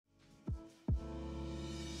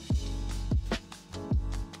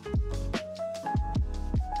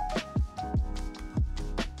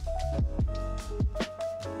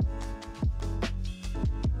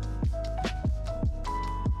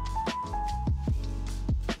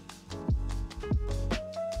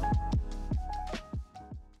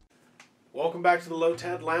Welcome back to the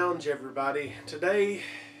Lotad Lounge, everybody. Today,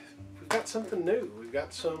 we've got something new. We've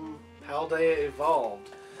got some Paldea Evolved.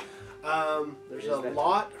 There's a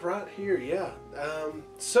lot right here, yeah.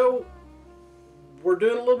 So, we're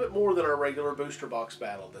doing a little bit more than our regular booster box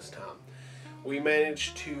battle this time. We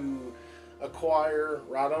managed to acquire,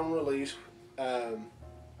 right on release, a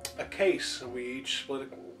case, and we each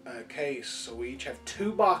split a case. So we each have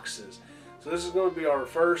 2 boxes. So this is going to be our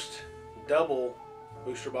first double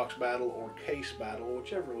booster box battle or case battle,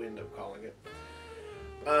 whichever we end up calling it.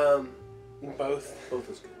 Both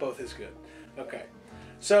is good. Both is good. Okay.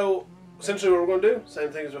 So essentially what we're going to do, same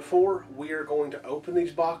thing as before, we are going to open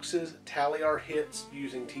these boxes, tally our hits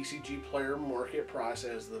using TCG Player Market Price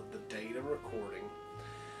as the date of recording.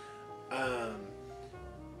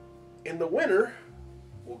 In the winner,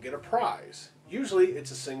 we'll get a prize. Usually it's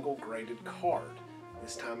a single graded card.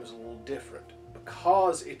 This time is a little different.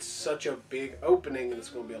 Because it's such a big opening and it's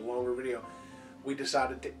going to be a longer video, we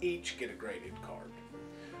decided to each get a graded card.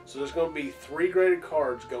 So there's going to be 3 graded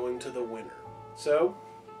cards going to the winner. So,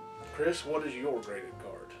 Chris, what is your graded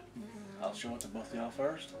card? I'll show it to both of y'all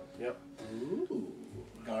first. Yep. Ooh.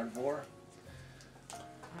 Gardevoir.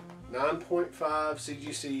 9.5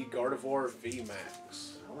 CGC Gardevoir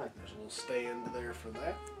VMAX. I like that. There's a little stand there for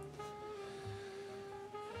that.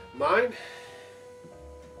 Mine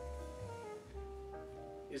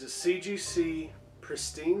is a CGC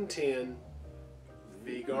Pristine 10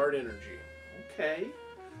 V-Guard Energy. Okay.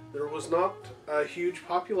 There was not a huge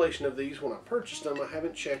population of these when I purchased them. I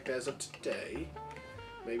haven't checked as of today.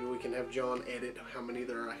 Maybe we can have John edit how many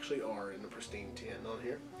there actually are in the Pristine 10 on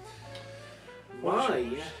here.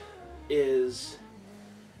 Mine is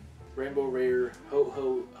Rainbow Rare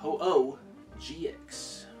Ho-Oh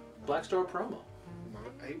GX Black Star promo.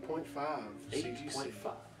 8.5 CGC.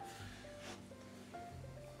 8.5.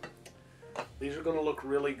 These are going to look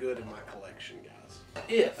really good in my collection, guys.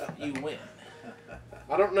 If you win.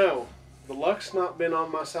 I don't know. The luck's not been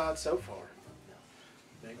on my side so far.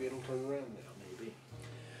 Maybe it'll turn around now. Maybe.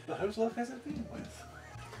 But whose luck has it been with?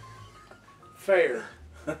 Fair.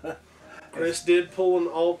 Chris did pull an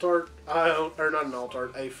alt art Iono, or not an alt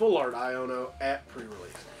art, a full art Iono at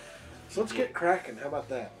pre-release. So let's get cracking. How about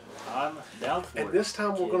that? I'm down for it. And this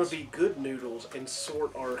time we're going to be good noodles and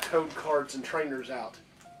sort our code cards and trainers out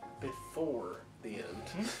before the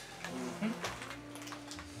end.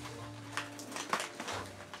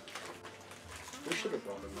 We should have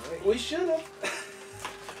brought a knife. We should have.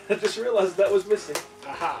 I just realized that was missing.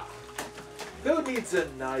 Aha. Who needs a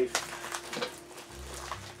knife?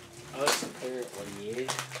 Us, apparently. Yeah.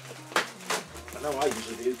 I know I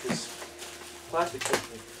usually do because plastic takes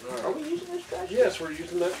me. Right. Are we using this trash can? Yes, we're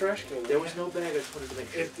using that trash can. There was no bag. I just wanted to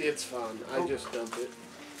make sure. It's fine. I just dumped it.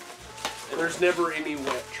 There's never any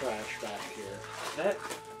wet trash back here.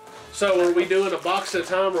 So are we doing a box at a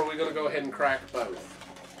time, or are we going to go ahead and crack both?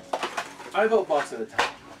 I vote box at a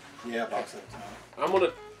time. Yeah, box at a time. I'm going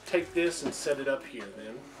to take this and set it up here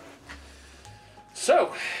then.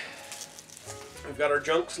 So, we've got our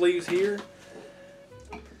junk sleeves here.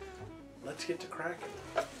 Let's get to cracking.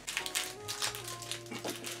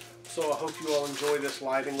 So I hope you all enjoy this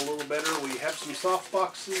lighting a little better. We have some soft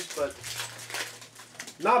boxes, but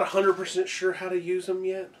not 100% sure how to use them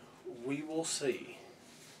yet. We will see.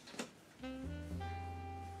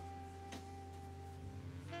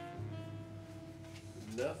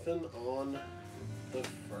 Nothing on the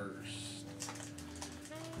first.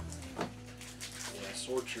 Yeah,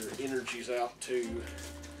 sort your energies out too,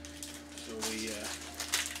 so we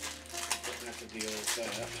don't have to deal with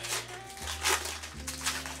that.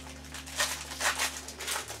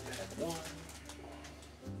 One.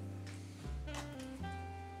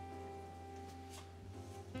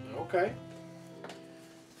 Okay.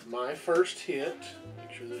 My first hit.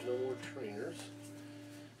 Make sure there's no more trainers.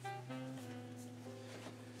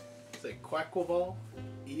 It's a Quackleval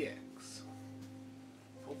EX.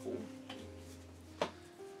 Oh.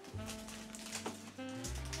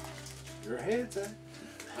 You're ahead, sir.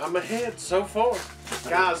 I'm ahead so far.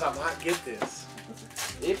 Guys, I might get this.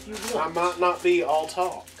 If you want. I might not be all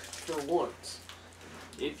talk for once.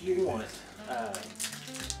 If you want. I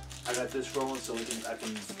got this rolling so I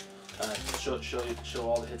can show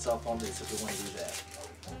all the hits off on this if we want to do that.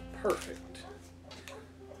 Perfect.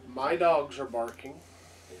 My dogs are barking.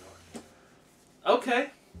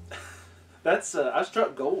 Okay. That's I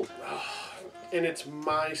struck gold. And it's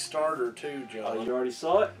my starter too, John. Oh, you already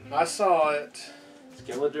saw it? I saw it.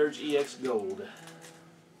 Skeledirge EX Gold.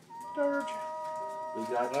 Dirge. We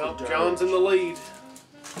got Well, the John's in the lead.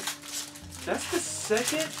 That's the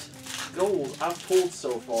second gold I've pulled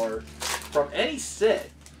so far from any set.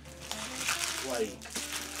 Like,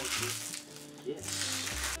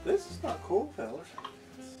 Yes. This is not cool, fellas.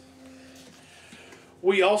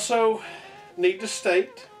 We also need to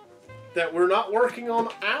state that we're not working on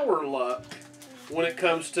our luck when it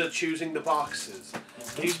comes to choosing the boxes.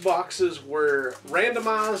 These boxes were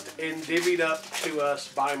randomized and divvied up to us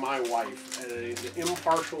by my wife, an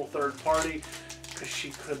impartial third party, because she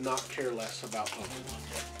could not care less about Pokemon.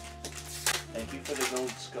 Thank you for the gold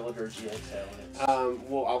Skeletor GX helmets.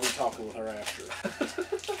 Well, I'll be talking with her after.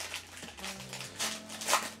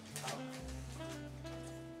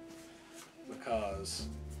 Because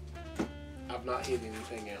I've not hit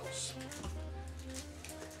anything else.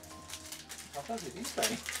 I thought it these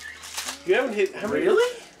things. You haven't hit. How many?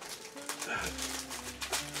 Really?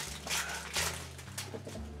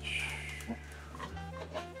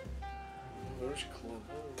 There's Club.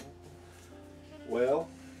 Well,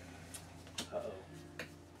 Uh-oh.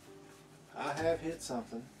 I have hit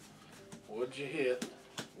something. What'd you hit?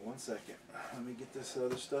 1 second. Let me get this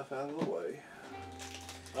other stuff out of the way.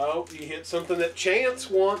 Oh, you hit something that Chance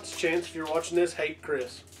wants. Chance, if you're watching this, hate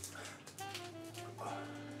Chris.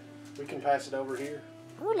 We can pass it over here.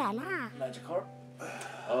 Ooh la la. Magikarp.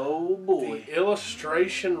 Oh boy. The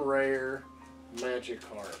illustration rare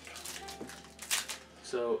Magikarp.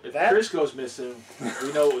 So if That- Chris goes missing,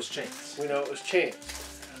 we know it was Chance. We know it was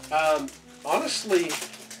Chance. Honestly,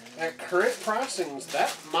 at current pricings,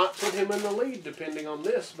 that might put him in the lead depending on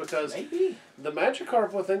this, because Maybe. the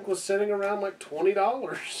Magikarp, I think, was sitting around like $20.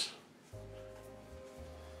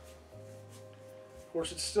 Of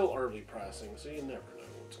course, it's still early pricing, so you never know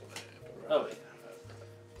what's going to happen. Right? Oh yeah.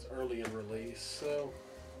 It's early in release, so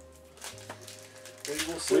we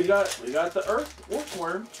will see. We got the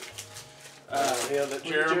Earthworm. Yeah, that was it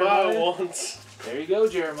Jeremiah wants. There you go,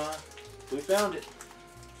 Jeremiah. We found it.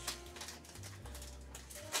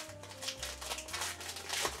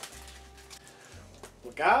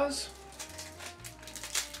 Well, guys,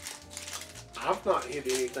 I've not hit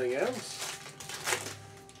anything else.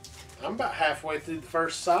 I'm about halfway through the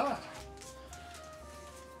first side.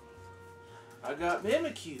 I got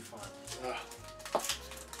Mimikyu finally. I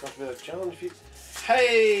feel like, John, if you...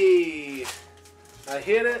 Hey! I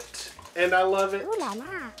hit it, and I love it. Ooh la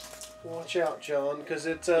la. Watch out, John, because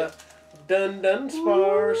it's a Dun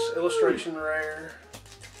Sparse illustration rare.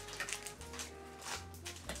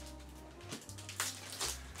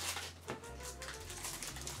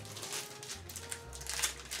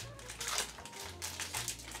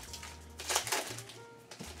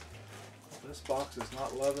 This box is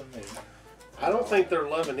not loving me. I don't think they're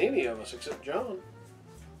loving any of us except John.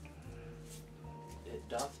 It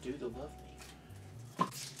doth do the love me.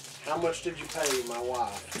 How much did you pay my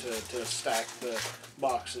wife to stack the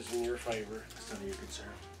boxes in your favor? It's none of your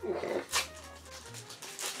concern.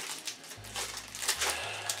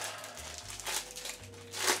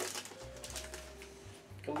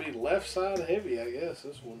 Gonna be left side heavy, I guess,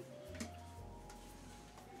 this one.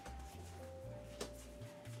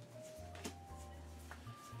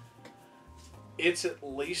 It's at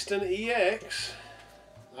least an EX.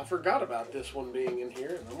 I forgot about this one being in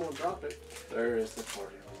here, and I'm gonna drop it. There is the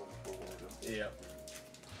party I'm looking for. Yep.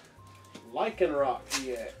 Lycanroc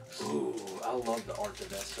EX. Ooh, I love the art of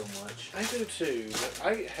that so much. I do too, but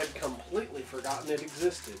I had completely forgotten it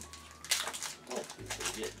existed. Oh, people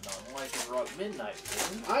getting on Lycanroc Midnight,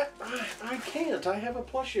 man. I can't. I have a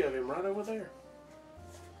plushie of him right over there.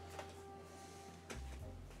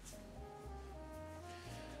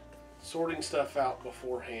 Sorting stuff out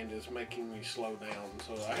beforehand is making me slow down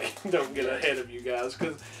so I don't get ahead of you guys,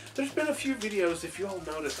 because there's been a few videos, if you all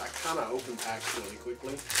noticed, I kind of open packs really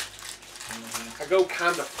quickly. I go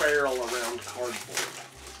kind of feral around cardboard.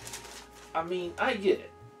 I mean, I get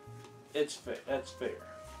it. It's fair. That's fair.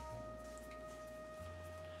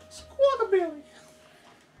 Squawkabilly.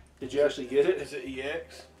 Did you actually get it? Is it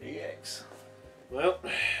EX? EX. Well,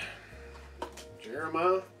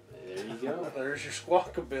 Jeremiah, There you go. there's your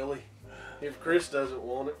Squawkabilly. If Chris doesn't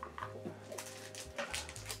want it.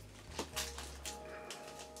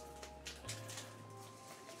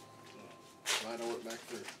 Slide on it back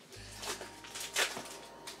through.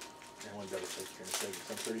 I want to double check here in a second.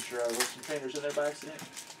 I'm pretty sure I left some trainers in there by accident.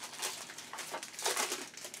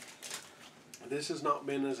 This has not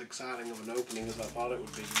been as exciting of an opening as I thought it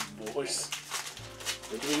would be, you boys.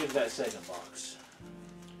 What do we get in that second box?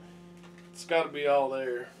 It's got to be all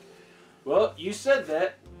there. Well, you said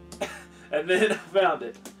that, and then I found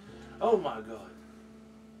it. Oh my god.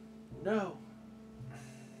 No.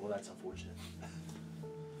 Well, that's unfortunate.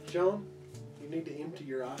 John, you need to empty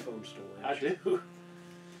your iPhone storage. I do.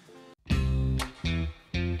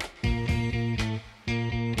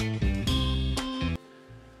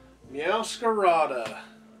 Meowscarada.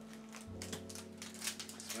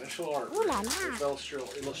 special art. Ooh la la. It's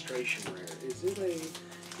illustration rare. Is it a?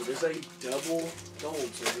 It is a double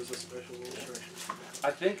gold, so it is a special illustration. I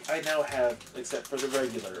think I now have, except for the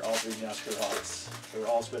regular, all 3 Masquerades. They're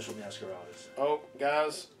all special Masquerades. Oh,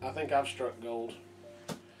 guys, I think I've struck gold.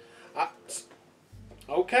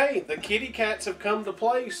 Okay, the kitty cats have come to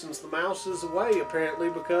play since the mouse is away, apparently,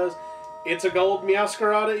 because it's a gold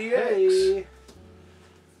Masquerade EX. Hey.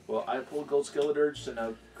 Well, I pulled gold Skeledirge, so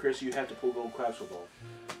now, Chris, you have to pull gold Quaxwell.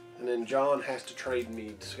 And then John has to trade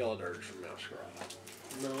me Skeledirge from Masquerade.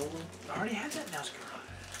 No. I already had that Masquerade.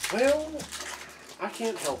 Well, I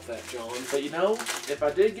can't help that, John. But you know, if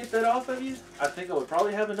I did get that off of you, I think I would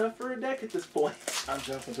probably have enough for a deck at this point. I'm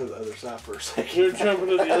jumping to the other side for a second. You're jumping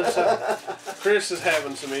to the other side. Chris is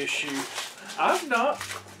having some issues. I've not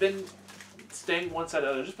been staying one side or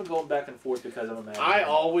the other. I've just been going back and forth because I'm a man. I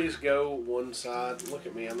always go one side. Look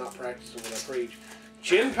at me, I'm not practicing what I preach.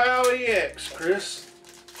 Chien-Pao EX, Chris.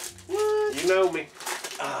 What? You know me.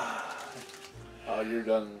 Oh, you're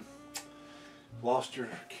done. Lost your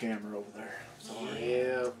camera over there. Sorry.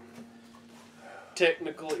 Yeah.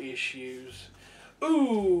 Technical issues.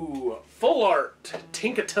 Ooh, full art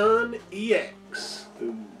Tinkaton EX.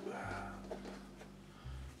 Ooh.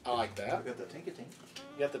 I like I that. got the Tinka-Tink.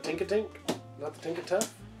 You got the Tinkatink, not the Tinkatuff.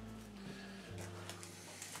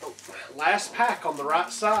 Oh, last pack on the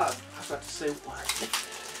right side. I was about to say what?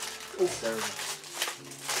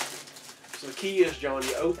 So the key is, John,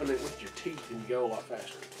 you open it with your teeth and you go a lot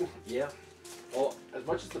faster. Yeah. Well, as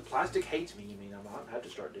much as the plastic hates me, you mean I might have to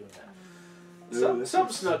start doing that. Dude,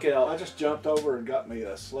 Something snuck out. I just jumped over and got me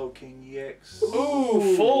a Slow King EX.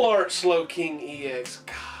 Ooh, full art Slow King EX.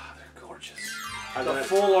 God, they're gorgeous. The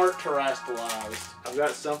full art terrestrialized. I've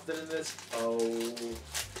got something in this. Oh.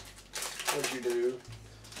 What'd you do?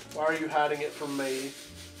 Why are you hiding it from me?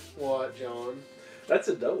 What, John? That's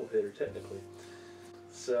a double hitter, technically.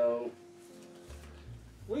 So,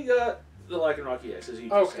 we got the Lycanroc EX, as you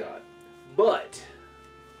just Okay. got. But,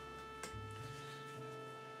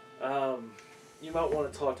 you might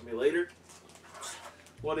want to talk to me later.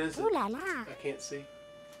 What is it? Ooh la la. I can't see.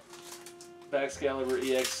 Excalibur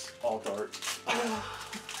EX Alt Art.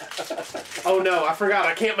 Oh no, I forgot.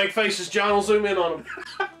 I can't make faces. John will zoom in on them.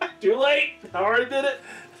 Too late! I already did it!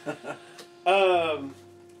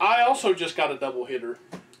 I also just got a double hitter.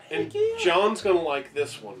 And Heck yeah. John's going to like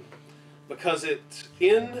this one. Because it's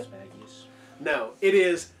in... Maggies. No, it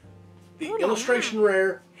is the Ooh la la. illustration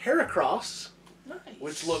rare Heracross, Nice.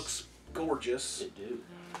 which looks gorgeous. It do.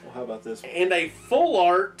 Well, how about this one? And a full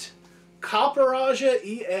art Copperaja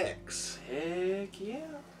EX. Heck yeah.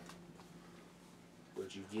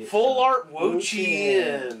 What'd you get? Full art Wo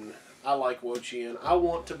Wo-Chien. I like Wo-Chien. I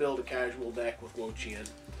want to build a casual deck with Wo-Chien.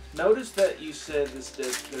 Notice that you said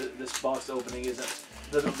this box opening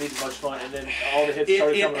doesn't be much fun, and then all the hits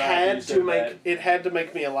started It coming out. had to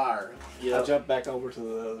make me a liar. Yeah. I jumped back over to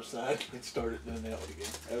the other side and started doing that one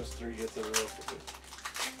again. That was 3 hits in a row for me.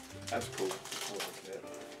 That's cool. I like that.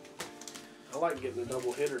 I like getting a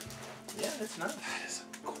double hitter. Yeah, it's nice. That is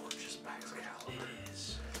a gorgeous Excalibur. It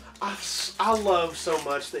is. I love so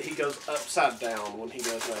much that he goes upside down when he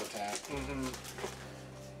goes to attack. Mm-hmm.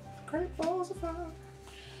 Great balls of fire.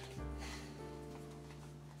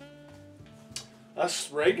 A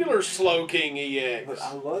regular Slow King EX. But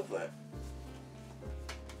I love that.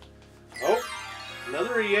 Oh,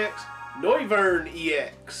 another EX. Noivern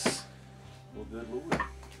EX. Well, good lord.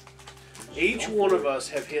 Each one of us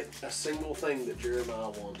have hit a single thing that Jeremiah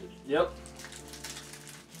wanted. Yep.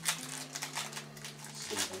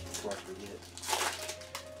 See before I forget.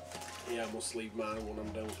 Yeah, I'm going to sleeve mine when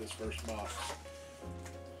I'm done with this first box.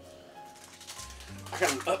 I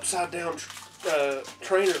got an upside down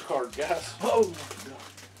trainer card, guys. Oh,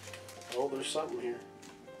 Oh, there's something here.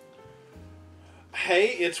 Hey,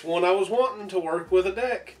 it's one I was wanting to work with a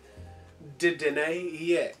deck. Didene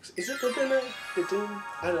EX. Is it Didene? Didene?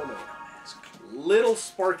 I don't know. Little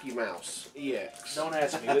Sparky Mouse EX. don't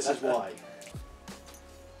ask me. This is why.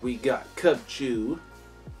 We got Cubchoo.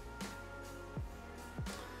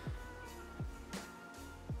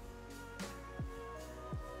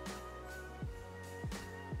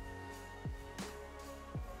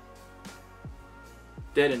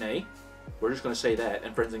 Dedenne. We're just going to say that,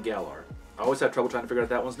 and Friends and Galar. I always have trouble trying to figure out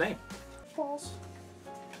that one's name. False.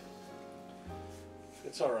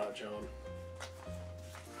 It's alright, John.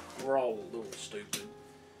 We're all a little stupid.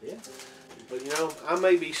 Yeah. But you know, I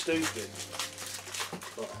may be stupid.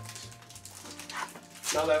 But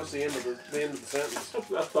No, that was the end of the end of the sentence.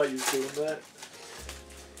 I thought you were doing that.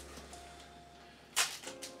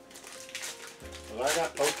 Well, I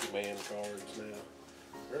got Pokemon cards now.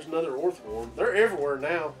 There's another Orthworm. They're everywhere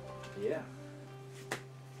now. Yeah.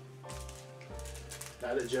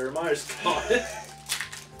 Now that Jeremiah's got it.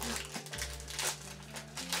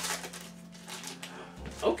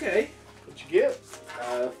 Okay. What'd you get?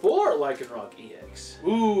 4 Lycanroc EX.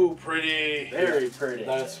 Ooh, pretty. Very pretty.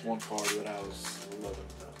 That's one card that I was loving.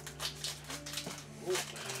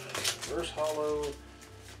 Reverse Hollow.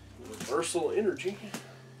 Reversal Energy.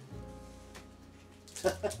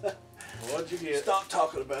 What'd you get? Stop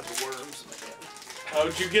talking about the worms, man. Oh,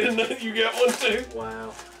 did you get another? You got one too?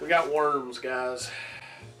 Wow. We got worms, guys.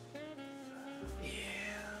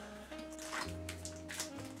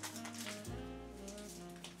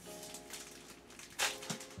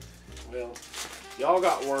 Well, y'all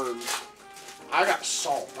got worms. I got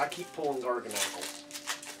salt. I keep pulling Garganacles.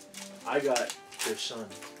 I got your son.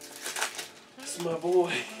 That's my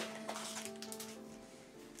boy.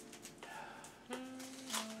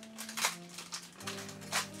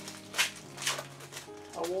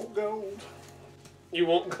 I want gold. You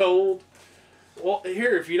want gold? Well,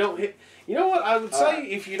 here, if you don't hit... You know what? I would say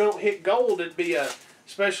if you don't hit gold, it'd be a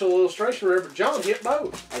special illustration rare, but John hit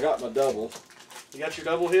both. I got my double. You got your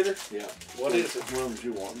double hitter? Yeah. What is it? Worms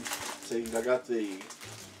you want? See, I got the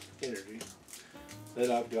energy.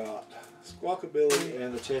 Then I've got Squawkabilly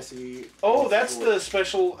and the Chessie. Oh, that's the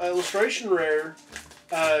special illustration rare.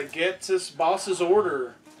 Gets us boss's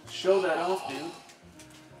order. Show that off, dude.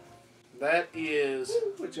 That is...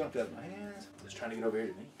 Ooh, it jumped out of my hands. It's trying to get over here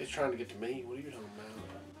to me. It's trying to get to me. What are you talking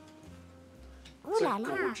about? It's a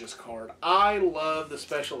gorgeous card. I love the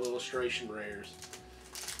special illustration rares.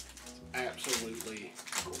 Absolutely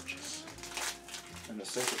gorgeous. And the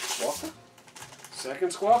second Squawka? Second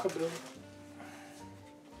Squawkabilly.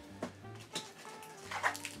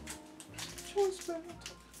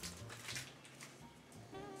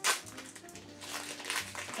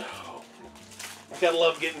 Oh, I gotta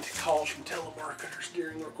love getting calls from telemarketers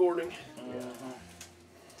during recording.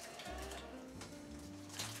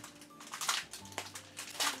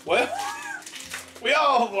 Well, we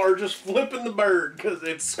all are just flipping the bird because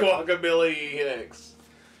it's Squawkabilly EX.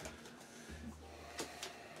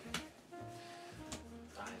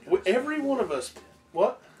 Every one of us.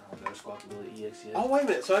 What? I've never Squawkabilly EX yet. Oh, wait a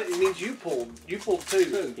minute. So it means you pulled. You pulled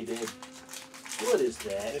two. He did. What is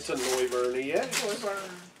that? It's a Noivern EX.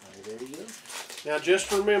 There you go. Now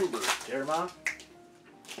just remember, Jeremiah?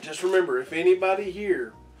 just remember, if anybody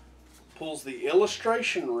here pulls the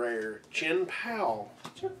illustration rare Chien-Pao,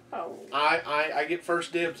 I get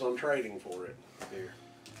first dibs on trading for it. Here.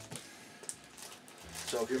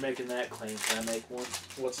 So if you're making that claim, can I make one?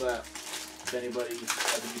 What's that? If anybody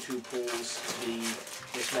of you two pulls the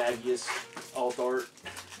Miss Magius alt art,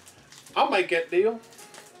 I'll make that deal.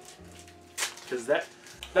 because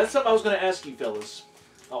that's something I was going to ask you fellas.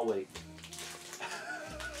 I'll wait.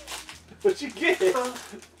 What you get? Did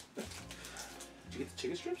you get the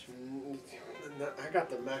chicken strips? I got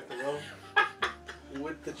the macaroni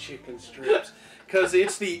with the chicken strips. Because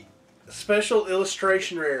it's the special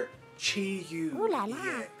illustration rare Chien-Pao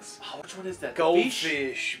EX. Oh, which one is that?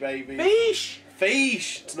 Goldfish, baby. Fish!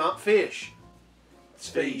 Fish. It's not fish. It's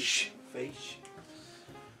Fish. fish.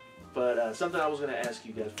 But something I was going to ask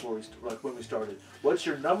you guys before when we started. What's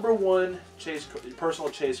your number one personal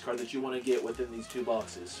chase card that you want to get within these two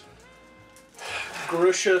boxes?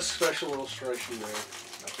 Grusha special illustration rare.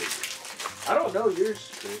 I don't know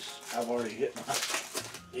yours, Chris. I've already hit mine.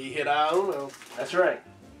 He hit I don't know. That's right.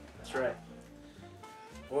 That's right.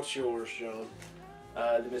 What's yours, John?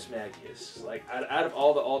 The Miss Magius. Like out of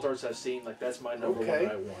all the alt arts I've seen, like that's my number one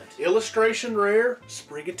that I want. Illustration rare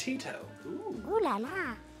Sprigatito. Ooh la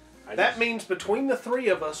la. That means between the three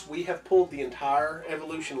of us, we have pulled the entire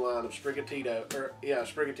evolution line of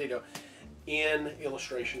Sprigatito in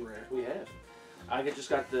illustration rare. We have. I just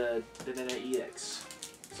got the Nana EX.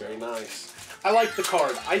 Very nice. I like the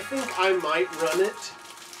card. I think I might run it.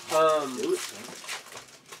 Do it,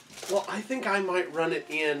 son. Well, I think I might run it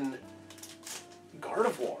in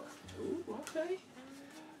Gardevoir. Ooh, okay.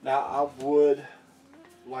 Now, I would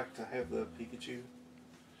like to have the Pikachu.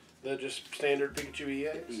 The just standard Pikachu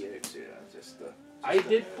EX? EX, yeah. I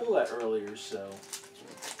did pull that earlier, so.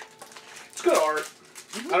 It's good art.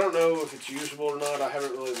 I don't know if it's usable or not. I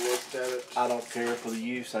haven't really looked at it. I don't care for the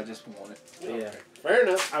use. I just want it. Yeah. Okay. Fair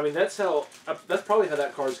enough. I mean, that's probably how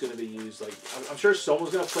that card's going to be used. Like, I'm sure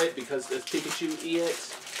someone's going to play it because it's Pikachu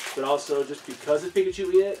EX, but also just because it's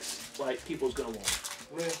Pikachu EX, like, people's going to want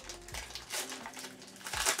it.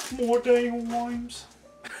 Yeah. More dang worms.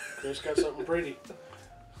 Chris got something pretty.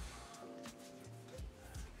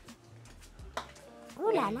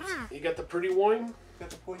 Ooh la la. You got the pretty worm? Got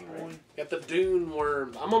the pointy one. Got the Dune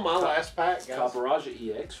worm. I'm on my last pack, guys. Caparaja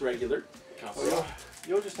EX, regular. Well,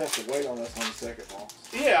 you'll just have to wait on us on the second box.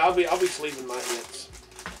 Yeah, I'll be sleeving my hits.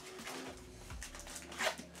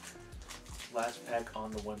 last pack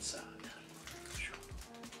on the one side.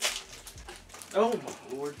 Oh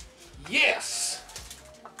my lord. Yes!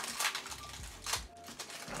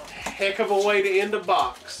 Heck of a way to end a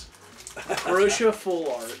box. Grosha full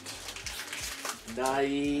art.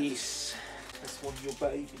 Nice. That's one of your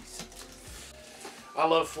babies. I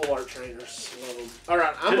love full art trainers. Love them. All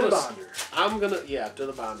right, To the binder. I'm gonna to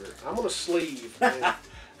the binder. I'm gonna sleeve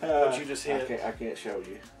what you just hit. I can't show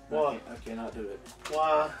you. What? I cannot do it.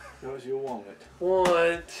 Why? Because you'll want it.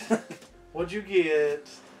 What? What'd you get?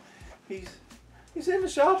 He's in the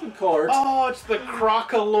shopping cart. Oh, it's the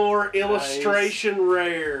Crocolore illustration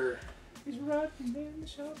rare. He's right in the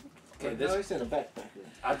shopping cart. Okay, No, he's in a backpack.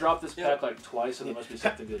 I dropped this pack like twice, so there must be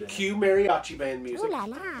something good in it. Cue mariachi band music. Ooh la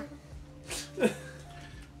la.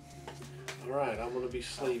 All right, I'm gonna be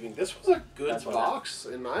sleeving. This was a good That's why box,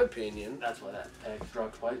 in my opinion. That's why that pack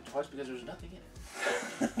dropped twice because there's nothing in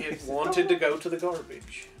it. It wanted to go to the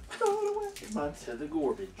garbage. Throw it away. Mine. To the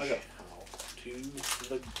garbage. Okay. To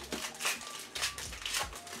the.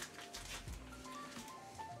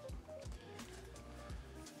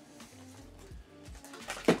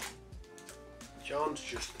 John's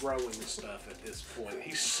just throwing stuff at this point.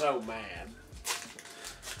 He's so mad.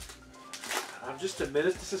 I'm just a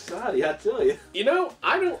menace to society, I tell you. You know,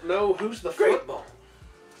 I don't know who's the front.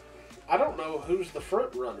 I don't know who's the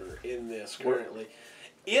front runner in this currently.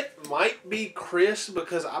 It might be Chris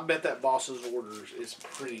because I bet that Boss's Orders is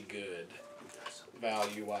pretty good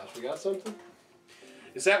value wise. We got something?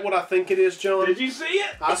 Is that what I think it is, John? Did you see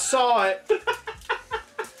it? I saw it.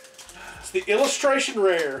 It's the illustration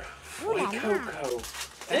rare. Ooh la Boy la. Coco.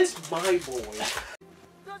 That's my boy.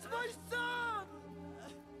 That's my son!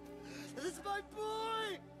 That's my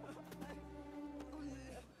boy!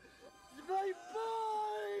 My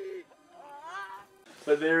boy!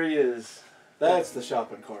 But there he is. That's the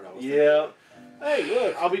shopping cart I was thinking. Yeah. Hey,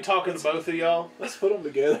 look, I'll be talking to both of y'all. Let's put them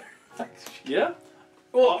together. Yeah.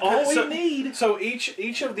 Well, All we so, need. So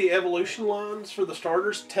each of the evolution lines for the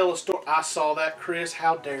starters tell a story. I saw that, Chris.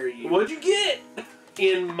 How dare you? What'd you get?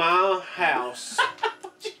 In my house,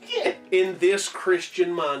 What'd you get? in this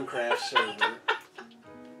Christian Minecraft server.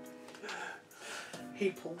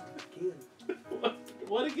 He pulled it again.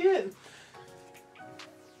 What again?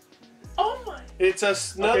 Oh my! It's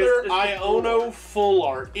another it's Iono full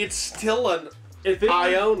art. It's still an If it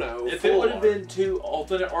Iono if it full would have art. been 2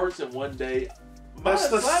 alternate arts in one day, That's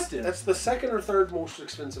slapped him. the second or third most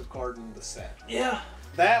expensive card in the set. Yeah.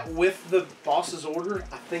 That with the Boss's Order,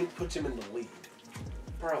 I think puts him in the lead.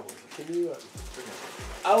 Probably. Can you?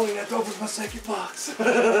 I only have to open my second box.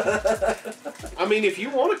 I mean, if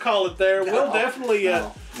you want to call it there, we'll definitely.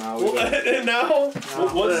 No, No.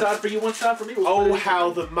 One side for you, one side for me. Oh,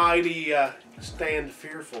 how the mighty stand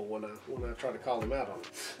fearful when I try to call him out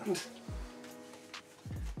on it.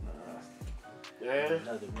 Yeah.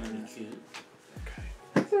 Another really cute.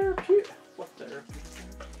 Therapeutic. What therapy?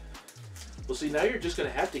 Well, see, now you're just gonna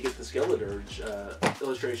have to get the Skeletorge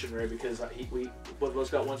illustration rare because we both of us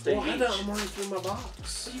got one stage Well, each. I'm running through my box.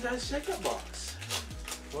 So you guys second box.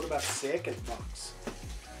 What about second box?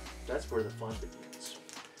 That's where the fun begins.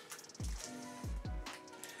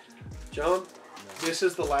 John, this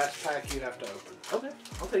is the last pack you have to open. Okay,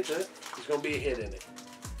 I'll take that. There's going to be a hit in it.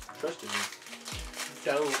 Trust in you.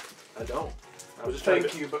 Don't. I don't. I was just trying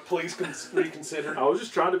Thank to, you, but please reconsider. I was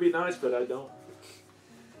just trying to be nice, but I don't.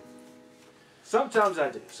 Sometimes I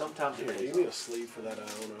do. Sometimes it Here, you pays need a off. sleeve for that, I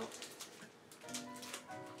don't know.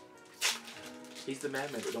 He's the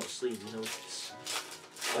madman that don't sleep. You know this.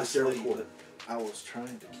 I That's their sleep, recorder. but I was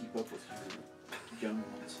trying to keep up with your young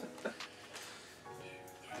ones.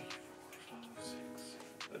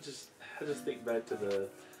 I just think back to the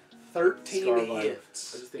 13 Scarvi. I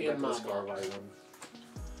hits just think back in to the my Scarvi box. one.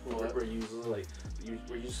 Where you was like,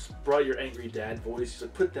 where you brought your angry dad voice. You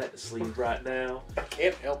like, put that to sleep right now. I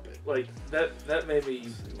can't help it. Like that made me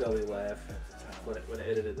belly laugh when I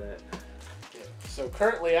edited that. Yeah. So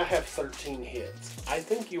currently I have 13 hits. I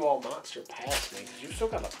think you all might surpass me because you've still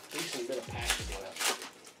got a decent bit of packs left.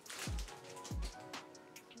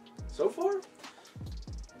 So far,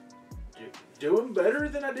 doing better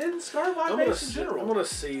than I did in Scarvi base in general. I'm gonna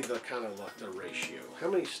see the kind of like the ratio. How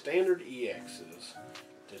many standard EXs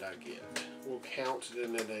did I get? We'll count it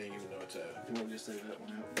in a day, even though it's a. You want to just leave that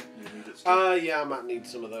one out? You need it still? Yeah, I might need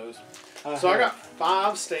some of those. So I got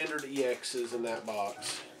 5 standard EXs in that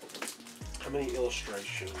box. How many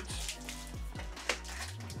illustrations?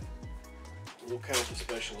 We'll count the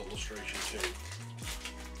special illustration too.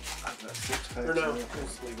 I've got 6 packs. Or no, left.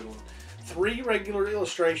 let's leave it alone. 3 regular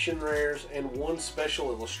illustration rares and 1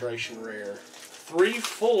 special illustration rare. 3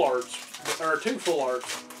 full arts, or 2 full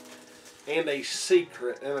arts, and a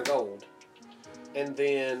secret and a gold. and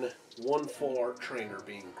then one full art trainer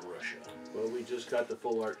being Grusha. Well, we just got the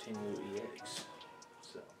full art Ting-Lu EX.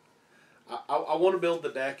 So I want to build the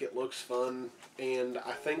deck. It looks fun, and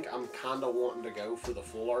I think I'm kind of wanting to go for the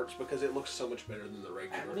full arts because it looks so much better than the how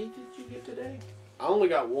regular. many did you get today? I only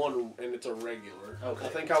got one, and it's a regular. Okay. I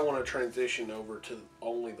think I want to transition over to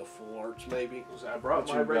only the full arts, maybe. I brought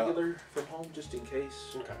What my you got? regular from home just in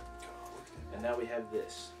case. Okay. And now we have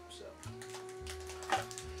this. So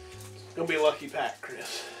Gonna be a lucky pack,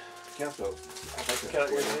 Chris. Count those. I think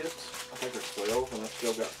Count your there's 12. hits. I think there's 12, and I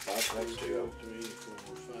still got 5 packs to go. 3,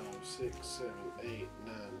 4, 5, 6, 7, 8,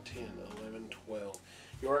 9, 10, 11, 12.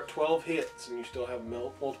 You're at 12 hits, and you still have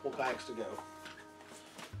multiple packs to go.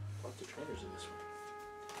 lots of trainers in this one.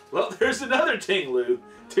 Well, there's another Ting-Lu.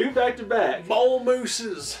 2 back to back. Bowl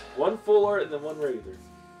mooses. 1 full art and then 1 regular.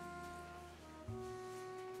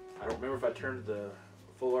 I don't remember if I turned the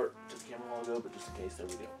full art to the camera a while ago, but just in case, there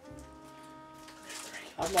we go.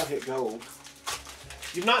 I've not hit gold.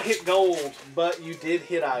 You've not hit gold, but you did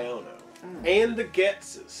hit Iono. And the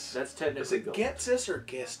Getsis. That's Is technically it gold. Getsis or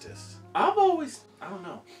Gestis? I've always, I don't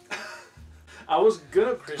know. I was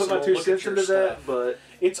gonna Chris, put my don't 2 look at cents your into that, stuff. but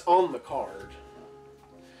It's on the card.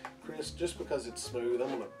 Chris, just because it's smooth, I'm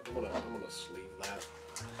gonna sleeve that.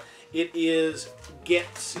 It is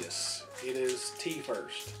Getsis. It is T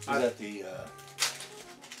first. Is that the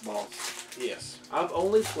boss? Yes. I've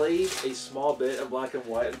only played a small bit of black and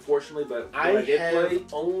white, unfortunately. But when I I did have play,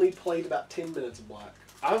 only played about 10 minutes of black.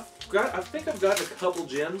 I think I've gotten a couple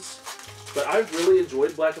gems, but I've really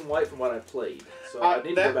enjoyed black and white from what I've played. So I need to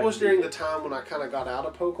go that back was and do during the that. time when I kind of got out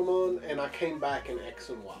of Pokemon, and I came back in X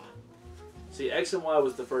and Y. See, X and Y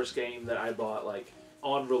was the first game that I bought like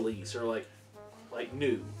on release or like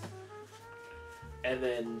new, and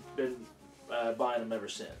then been buying them ever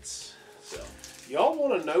since. So Y'all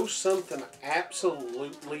want to know something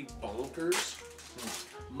absolutely bonkers?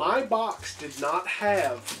 My box did not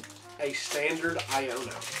have a standard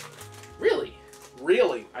Iono. really,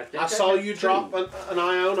 Really? I think I I saw had you 2. drop an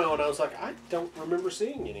Iono, and I was like, I don't remember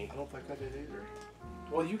seeing any. I don't think I did either.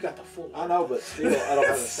 Well, you got the full. I know, but still, I don't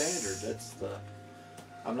have a standard. That's the.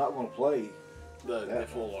 I'm not going to play. The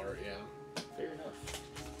full art, yeah. fair enough.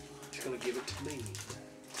 He's gonna give it to me.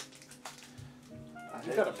 I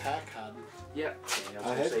You got a pack hiding. Yeah, I I was had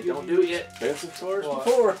gonna say to don't give do you it yet. expensive cards What?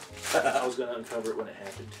 before. I was gonna uncover it when it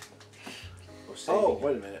happened. Or saving Oh, it.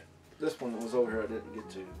 wait a minute. This one was over here. I didn't get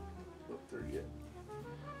to look through yet.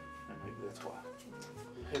 And maybe that's why.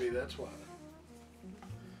 Maybe that's why.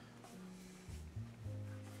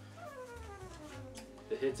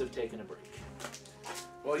 The hits have taken a break.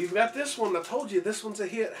 Well, you've got this one. I told you this one's a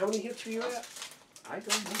hit. How many hits are you at? I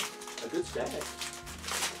don't know. A good stack.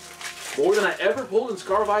 More than I ever pulled in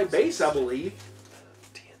Scarvi base, I believe.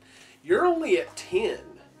 10. You're only at 10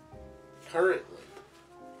 currently.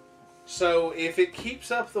 So if it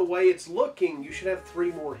keeps up the way it's looking, you should have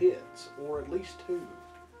 3 more hits, or at least 2.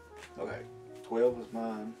 Okay. 12 is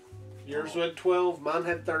mine. Yours had 12. Mine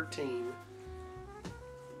had 13.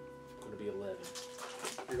 Going to be 11.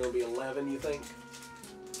 You're gonna be 11, you think?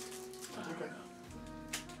 I don't know.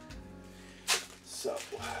 So.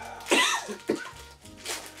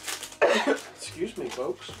 Excuse me,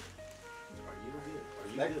 folks. Are you good?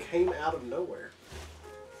 Are you That good? came out of nowhere.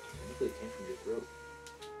 Technically, it came from your throat.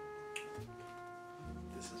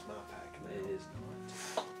 This is my pack now. It is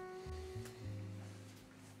not.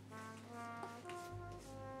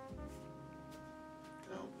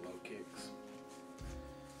 Oh, low kicks.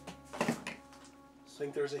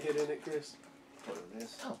 Think there's a hit in it, Chris? What is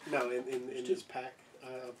this? Oh. No, in this pack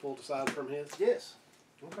I pulled aside from his. Yes.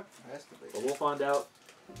 Okay. It has to be. But we'll find out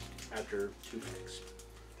after 2 picks.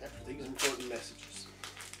 After these important messages.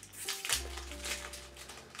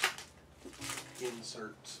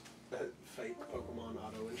 Inserts at fake Pokemon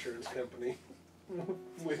auto insurance company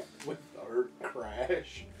with our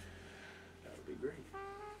crash. That would be great.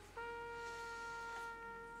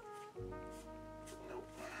 Nope.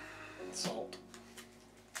 Salt.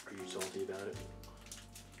 Are you salty about it?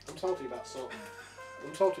 I'm salty about something.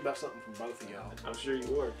 I'm salty about something from both of y'all. I'm sure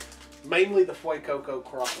you are. Mainly the Fuecoco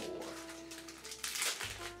Crocodile.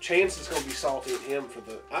 Chance is going to be salty at him for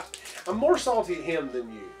the... I'm more salty at him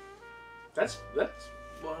than you. That's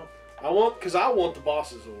well. Because I want the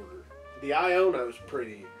boss's order. The Iono's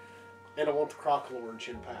pretty. And I want the Crocodile and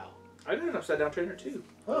Chien-Pao. I got an upside down trainer too.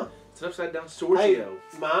 Huh. It's an upside down Hey, Sorgio.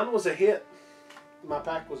 mine was a hit. My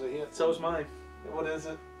pack was a hit. So is mine. What is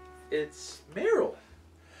it? It's Meryl.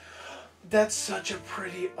 That's such a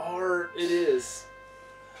pretty art. It is.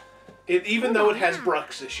 Even though it has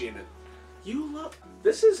Bruxish in it. You love.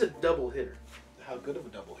 This is a double hitter. How good of a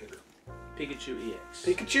double hitter. Pikachu EX.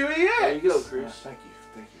 Pikachu EX. There you go, Chris. Thank you.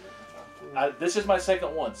 This is my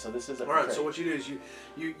second one, so this is a All right. So what you do is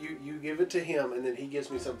you give it to him, and then he gives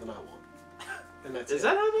me something I want, and that's Is it.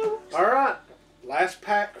 that how that works? All right. Last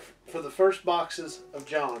pack for the first boxes of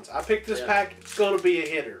John's. I picked this pack. It's going to be a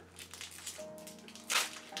hitter.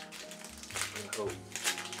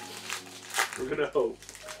 We're gonna hope.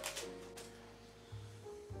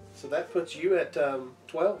 So that puts you at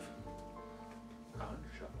 12. I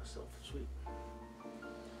undershot myself. Sweet.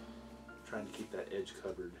 Trying to keep that edge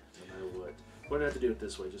covered no matter what. We're gonna have to do it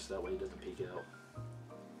this way, just that way it doesn't peek out.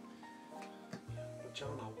 But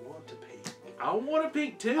John, I want to peek. I want to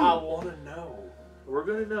peek too. I want to know. We're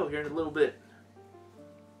gonna know here in a little bit.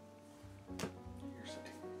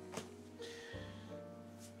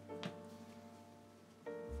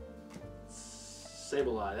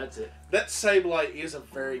 Sableye, that's it. That Sableye is a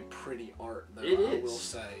very pretty art, though. It I is. will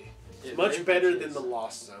say. It's It much very better much than is. the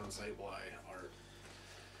Lost Zone Sableye art.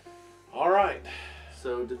 All right.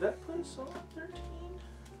 So did that put us on 13?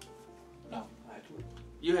 No, I had 12.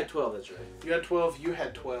 You had 12, that's right. You had 12. You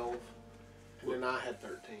had 12. And then I had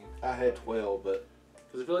 13. I had 12, but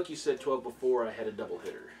Because I feel like you said 12 before I had a double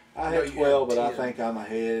hitter. I No, had you 12, had but I 10. think I'm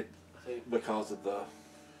ahead I think. because of the,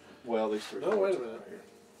 well, these three. No, wait a cards minute. right here.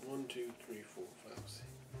 1, 2, 3, 4, 5, 6.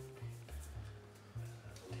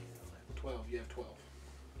 12. You have 12.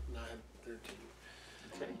 And I had 13.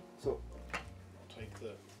 Okay. So, I'll take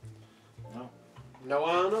the. no. No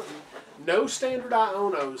Iono. No standard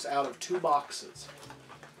Ionos out of 2 boxes.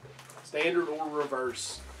 Standard or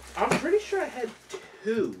reverse. I'm pretty sure I had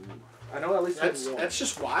 2. I know I at least had one. That's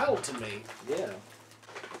just wild to me. Yeah.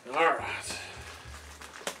 All right.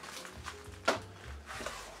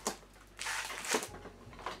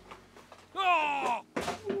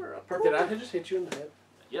 Did I just hit you in the head?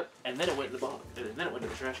 Yep. And then it went in the box. And then it went in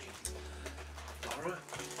the trash can. All right.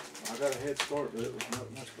 I got a head start, but it was not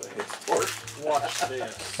much of a head start. Watch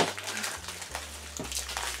this.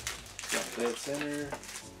 Got dead center.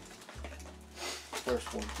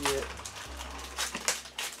 First one hit.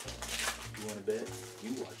 You want to bet?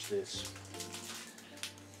 You watch this.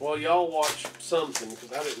 Well, y'all watch something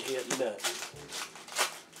because I didn't hit nothing.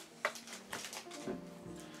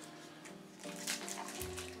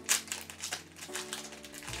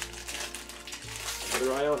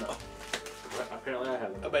 Another Iono. Apparently I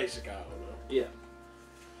have A them. basic Iono. Yeah.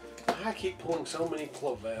 I keep pulling so many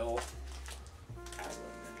Clavel. I love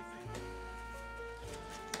everything.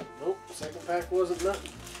 Nope, second pack wasn't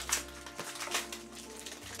nothing.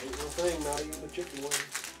 Ain't no thing, not even the chicken one.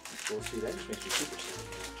 Well, see, that just makes you super sad.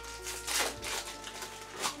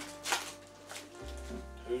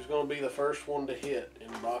 Who's going to be the first one to hit in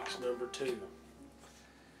box number 2?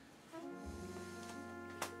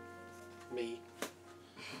 Me.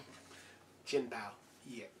 Chien-Pao.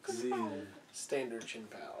 EX. Standard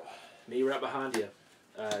Chien-Pao. Me right behind you.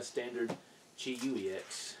 Standard Chi-Yu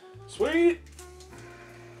EX. Sweet!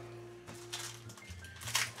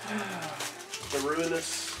 The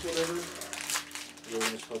Ruinous, whatever.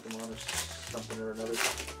 Ruinous Pokemon or something or another.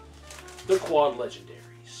 They're quad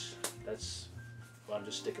legendaries. That's why I'm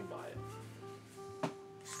just sticking by it.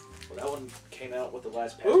 Well, that one came out with the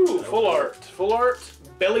last pack. Ooh, full art. Full art.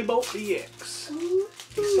 Belly Bolt DX.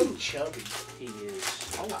 He's so chubby. He is.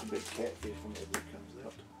 I want a big catfish whenever it comes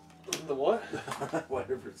out. The what?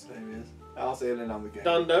 Whatever its name is. I'll say it in on the game.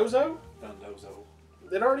 Dondozo? Dondozo.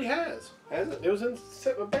 It already has. Has it? It was in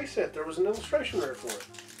a base set. There was an illustration there for it.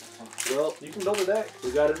 Well, You can build a deck.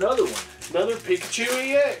 we got another one. Another Pikachu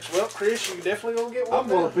EX. Well, Chris, you definitely gonna get one. I'm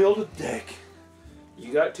going now. to build a deck.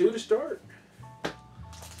 You got 2 to start.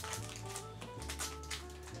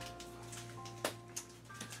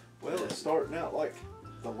 Well, it's starting out like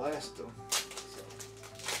the last of them.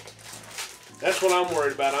 That's what I'm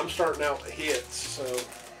worried about. I'm starting out with hits, so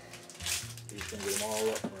He's going to get them all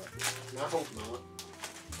up front. I hope not.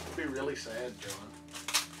 I'd be really sad, John.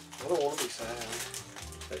 I don't want to be sad.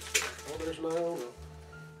 That's fair. Oh, there's my own.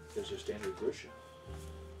 There's your standard Grusha.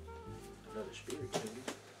 Another Spirit Tomb.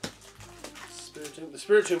 Spiritomb. The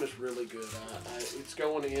Spiritomb is really good. It's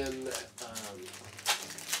going in.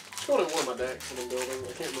 It's going in one of my decks that I'm building.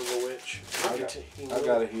 I can't remember which. I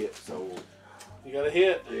got a hit, so You got a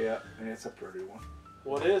hit. yeah, and it's a pretty one.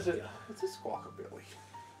 What is it? It's a Squawkabilly.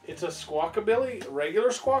 It's a Squawkabilly? A regular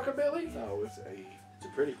Squawkabilly? No, it's a It's a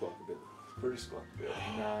pretty Quackability. pretty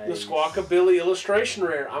Squawkabilly. Nice. The Squawkabilly illustration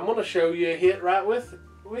rare. I'm going to show you a hit right with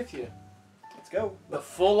you. Let's go. The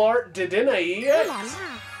full art Dedenne EX.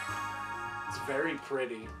 It's very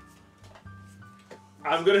pretty.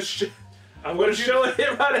 I'm gonna show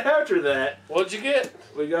it right after that. What'd you get?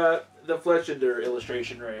 We got the Fletchender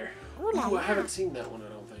illustration rare. Ooh, I haven't seen that one, I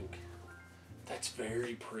don't think. That's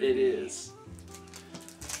very pretty. It is.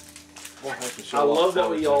 We'll have to show I off love that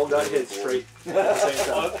cards we all after got the hit recording. straight at the same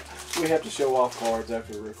time. We have to show off cards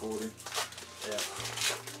after the recording. Yeah.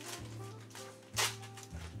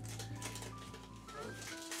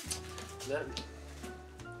 That,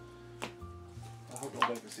 I hope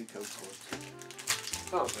nobody can see code cards.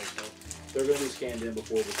 I don't think so. They're going to be scanned in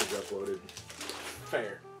before this is uploaded.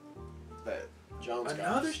 Fair. But John's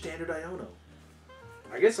Another got standard Iono.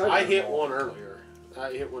 I guess I hit one earlier.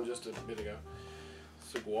 I hit one just a bit ago.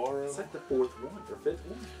 Saguaro. It's like the fourth one or fifth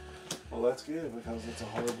one. well, that's good because it's a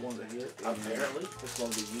hard one to hit. and Apparently. it's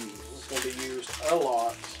going to be used. It's going to be used a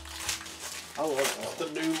lot. I love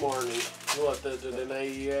that. The new Marnie. What, the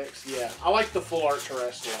AEX? Yeah. I like the full art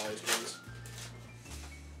terrestrialized ones.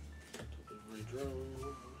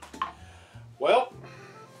 Well,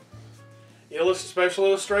 Special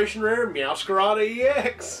Illustration Rare Meowscarada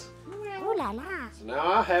EX. Ooh la la. So now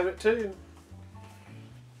I have it too.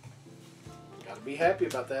 Gotta be happy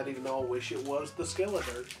about that, even though I wish it was the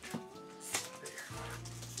Skeletor.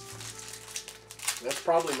 That's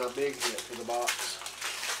probably my big hit for the box.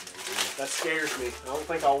 That scares me. I don't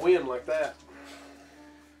think I'll win like that.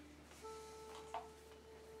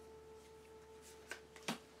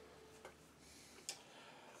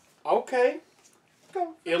 Okay.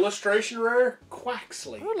 Go. Illustration Rare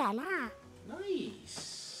Quaxley. Ooh la la.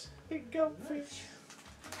 Nice. Big goldfish.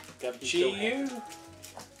 Got He's so Chi-Yu.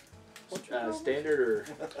 Standard or...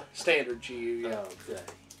 Standard Chi-Yu, yeah. Okay.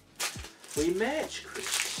 We match,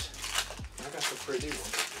 Chris. I got the pretty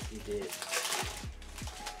one. You did.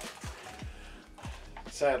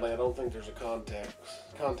 Sadly, I don't think there's a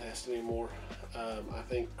contest anymore. I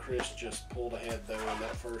think Chris just pulled ahead though in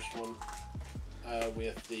that first one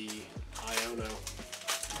with the Iono.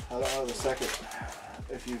 I don't know the second.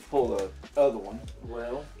 If you pull the other one.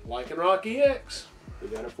 Well, Lycanroc EX. we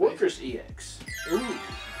got a Fortress EX. Ooh,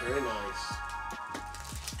 very nice.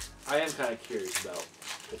 I am kind of curious about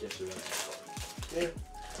potentially winning that card. Yeah.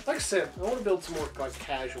 Like I said, I want to build some more like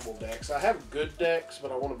casual decks. I have good decks,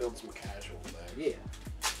 but I want to build some casual decks. Yeah.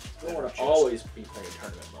 I don't want Just- to always be playing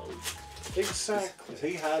tournament mode. Exactly. Is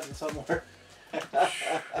he hiding somewhere?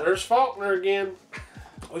 There's Faulkner again.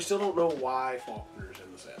 We still don't know why Faulkner's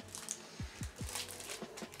in the set.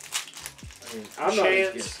 I mean, I'm not Chance.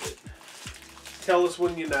 against it. Tell us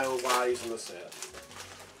when you know why he's in the set.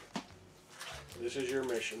 This is your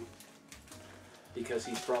mission. Because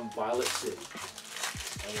he's from Violet City.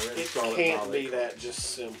 And we're in It Scarlet can't Violet be that colors. just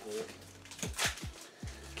simple.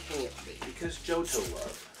 Can't be. Because Johto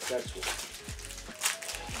love. That's what.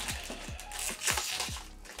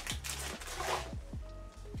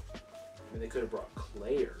 I mean, they could have brought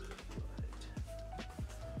Claire,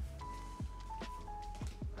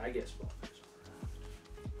 but I guess Faulkner's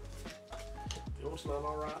You know what's not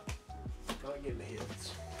alright? Not getting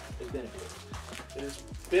hits. alright. It's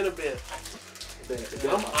been a bit. It has been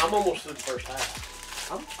a bit. I'm almost through the first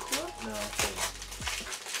half. I'm close.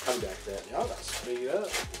 No, I'll be back to that. Y'all got to speed up.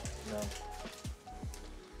 No.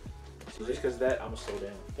 See, just because of that, I'm going to slow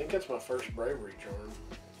down. I think that's my first bravery charm.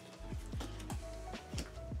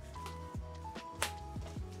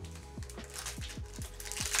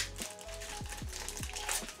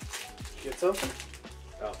 Get something?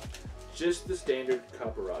 Oh. Just the standard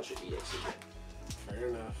Copperajah EX again. Fair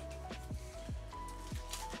enough.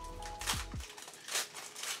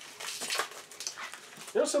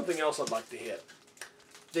 You know something else I'd like to hit?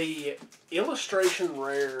 The illustration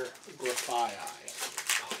rare Graphii.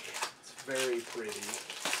 Oh yeah, it's very pretty.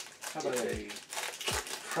 How about a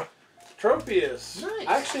Tropius. Nice.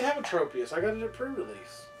 I actually have a Tropius. I got it at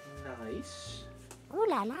pre-release. Nice. Ooh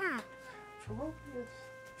la la. Tropius.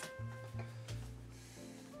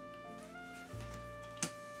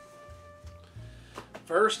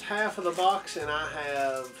 First half of the box, and I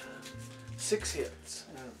have 6 hits.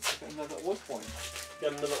 another wolf one?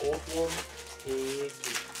 Got another Orc one. Heck.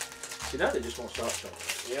 See, now they just won't stop showing.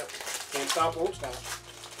 Yep. Can't stop, won't stop.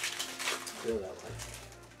 Feel that way.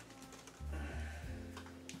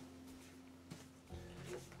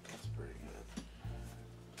 That's pretty good.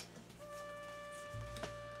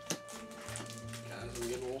 Guys, I'm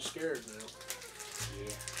getting a little scared now.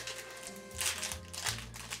 Yeah.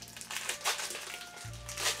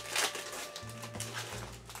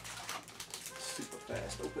 Super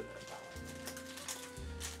fast. Open it.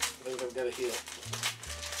 I think I've got a hit.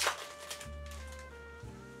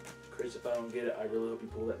 Chris, if I don't get it, I really hope you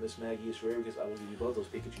pull that Miss Maggie's rare because I will give you both those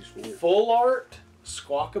Pikachu's for it. Full art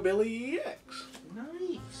Squawkabilly EX.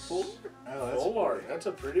 Nice. Oh, that's Full art. pretty. That's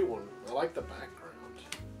a pretty one. I like the background.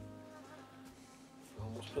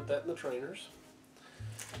 Almost put that in the trainers.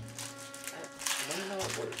 That might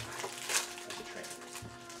not work. That's a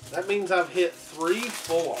That means I've hit 3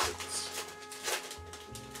 full arts.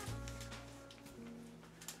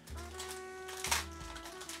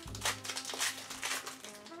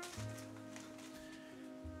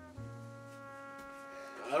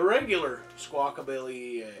 A regular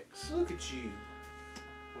Squawkabilly EX. Look at you.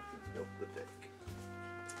 Built the deck.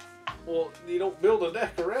 Well, you don't build a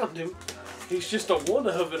deck around him. He's just a one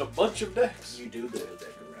of in a bunch of decks. You do build a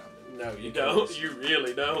deck around him. No, you don't. You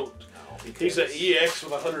really don't. No, He's an EX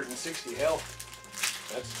with 160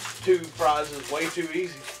 health. That's 2 prizes way too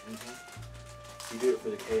easy. You do it for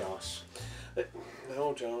the chaos.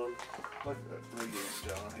 No, John. Look at that Radiant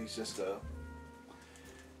John. He's just a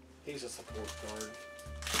support card.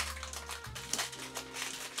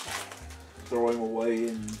 throw him away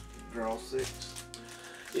and draw 6.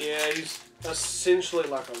 Yeah, he's essentially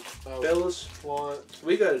like a Fellas, what?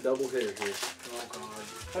 we got a double hitter here. Oh God.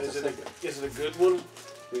 That's Is a it a good one?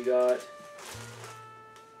 We got.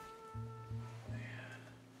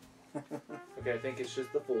 Okay, I think it's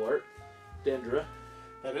just the full art. Dendra.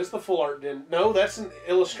 That is the full art No, that's an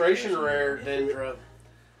illustration rare Dendra.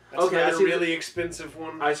 That's Okay, I another see really expensive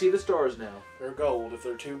one. I see the stars now. They're gold. If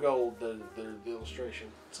they're 2 gold, then they're the illustration.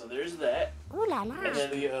 So there's that. Ooh la la. And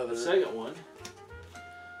then the other. The second one.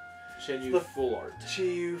 Chien-Yu The- full art.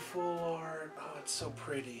 Chien-Pao full art. Oh, it's so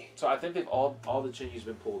pretty. So I think they've all the Chien-Yu's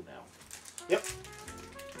been pulled now. Yep.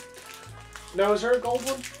 Now, is there a gold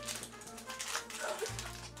one?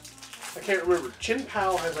 I can't remember.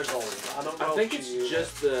 Chien-Pao has a gold. I don't know. I think if it's Chien-Yu-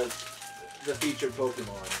 just the featured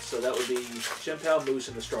Pokemon. So that would be Chien-Pao, Moose,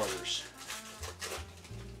 and the starters.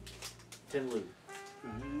 Ting-Lu.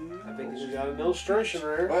 I think it's We got an illustration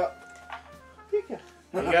rare. Well, Pika.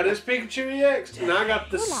 He got his Pikachu EX, and I got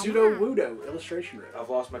the Pseudo Wudo illustration rare. I've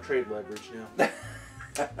lost my trade leverage now.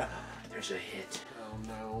 There's a hit. Oh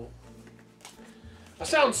no. I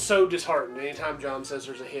sound so disheartened anytime John says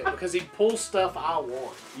there's a hit because he pulls stuff I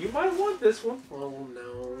want. You might want this one. Oh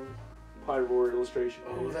no. Pyroar illustration.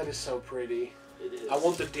 Oh, that is so pretty. It is. I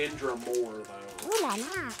want the Dendra more though. Ooh la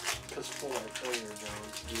la. Because full art player, John.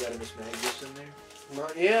 You got a Miss Magnus in there?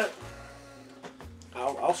 Not yet.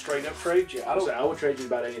 I'll straight up trade you. I would trade you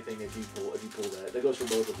about anything if you pull that. That goes for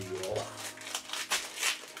both of you all.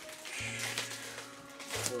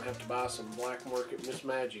 I'm gonna have to buy some black market Miss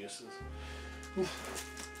Magiuses.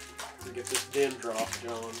 To get this Dendra off,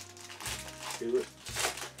 John. Do it.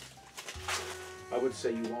 I would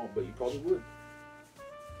say you won't, but you probably would.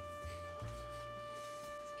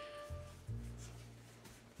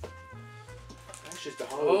 That's just a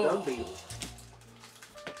hollow dung beetle.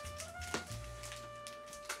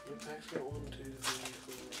 What packs got 1, 2, 3,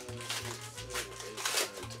 4, 5, 6, 7, 8,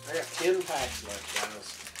 9, 10. I got 10 packs left, guys.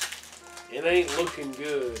 It ain't looking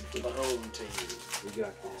good for the home team. We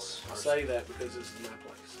got this. I say that because this is my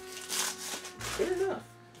place. Fair enough.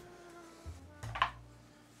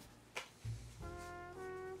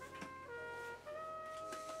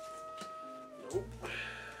 Nope.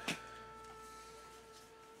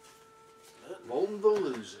 Molten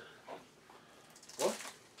Veluza. What?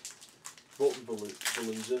 Molten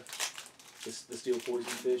Veluza. The steel poison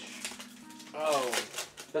fish. Oh.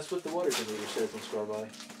 That's what the water generator says on Starby.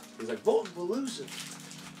 He's like, Molten Veluza.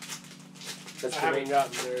 That's I the haven't main,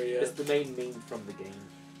 gotten there yet. that's the main meme from the game.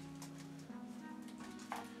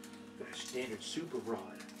 Got a standard super rod.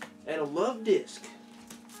 And a love disc.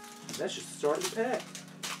 That's just the start of the pack.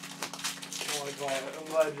 Oh, I'm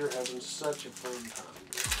glad you're having such a fun time.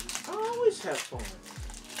 I always have fun.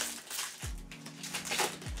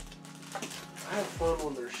 I have fun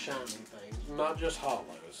when there's shiny things, not just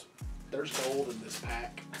hollows. There's gold in this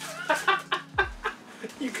pack.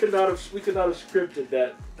 We could not have scripted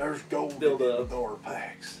that. There's gold Build in up. the door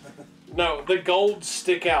packs. No, the golds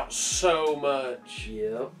stick out so much.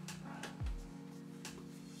 Yep.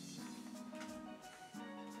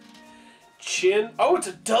 Oh, it's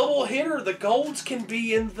a double hitter. The golds can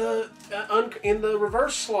be in the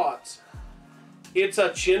reverse slots. It's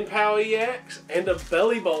a Chien-Pao EX and a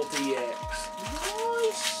Belly Bolt EX.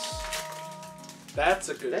 Nice. That's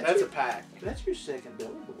a good. That's a pack. That's your second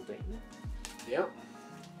belly bolt, ain't it? Yep.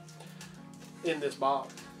 In this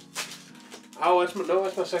box. Oh, that's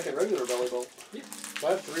my second regular Belly Bolt. Yeah. So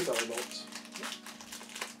I have 3 Belly Bolts.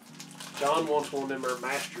 John wants one of them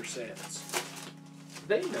master sets.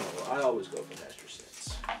 They know. I always go for master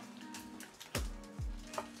sets.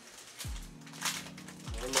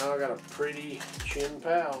 And now I got a pretty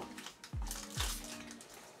Chien-Pao.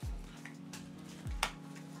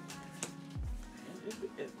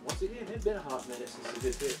 Once again, it's been a hot minute since a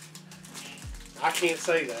good hit. I can't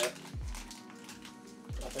say that.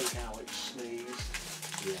 I think Alex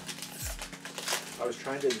sneezed. Yeah. I was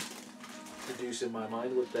trying to deduce in my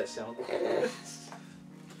mind what that sounded like. I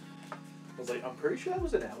was like, I'm pretty sure that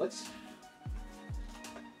was an Alex.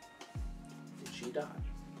 Did she die?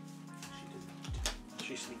 She did not.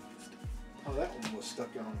 She sneezed. Oh, that one was stuck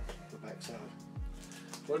on the backside.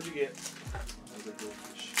 What'd you get? Another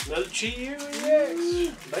goldfish. Another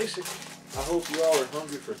Chien-Pao. Basically. I hope you all are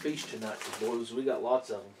hungry for fish tonight, 'cause boys, we got lots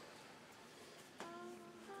of them.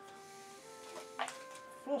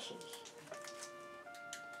 Fossils.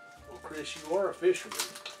 Well, Chris, you are a fisherman.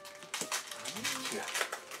 Yeah.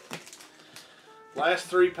 Last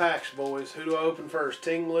 3 packs, boys. Who do I open first?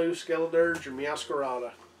 Ting-Lu, Skeledirge, or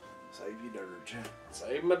Meowscarada? Save you dirge.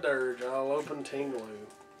 Save my dirge. I'll open Ting-Lu.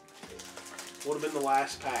 Would have been the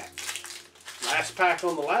last pack. Last pack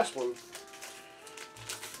on the last one.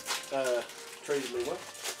 Treated me well.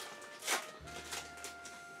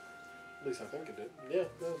 At least I think it did. Yeah,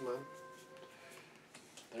 that was mine.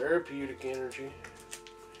 Therapeutic energy.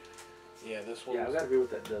 Yeah, this one. Yeah, I gotta read what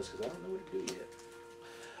that does, because I don't know what to do yet.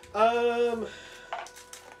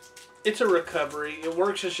 It's a recovery. It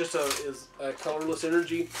works as just a colorless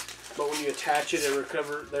energy, but when you attach it,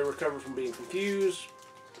 they recover from being confused,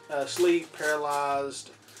 sleep,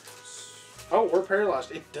 paralyzed. Oh, we're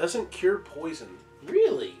paralyzed. It doesn't cure poison.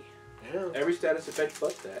 Really? Yeah. Every status effect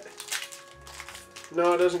but that.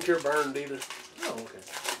 No, it doesn't cure burned either. Oh, okay.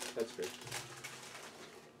 That's good.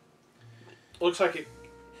 Looks like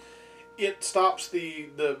it stops the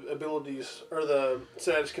abilities or the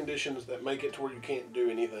status conditions that make it to where you can't do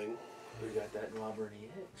anything. We got that in Wyvern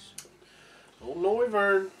EX. Oh,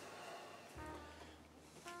 Noivern.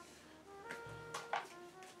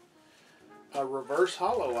 A reverse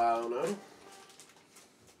hollow, I don't know.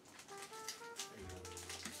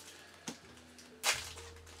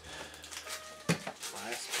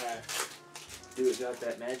 Last pack. Do it got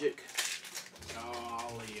that magic?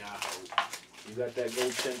 Golly, I hope. You got that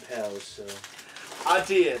gold Chien-Pao, so... I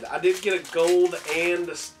did. I did get a gold and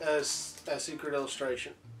a secret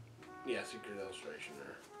illustration. Yeah, secret illustration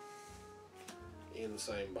there. In the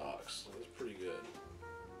same box. So it's pretty good.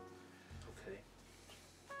 Okay.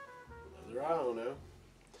 Another Iono.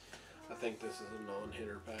 I think this is a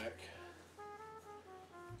non-hitter pack.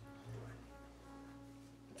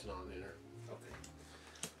 It's a non-hitter. Okay.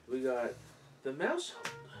 We got the mouse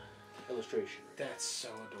illustration. That's so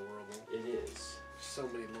adorable. It is. So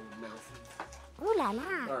many little mouths. Ooh la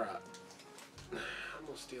la. Alright. I'm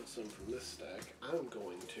going to steal some from this stack. I'm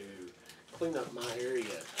going to clean up my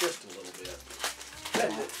area just a little bit.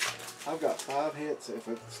 I've got 5 hits if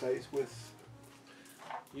it stays with.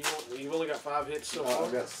 You've only got 5 hits so far?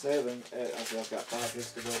 I've got 7. I've got 5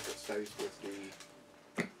 hits to go if it stays with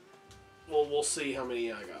the. Well, we'll see how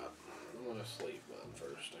many I got. I'm going to sleeve mine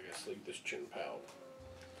first. I got to sleeve this Chien-Pao.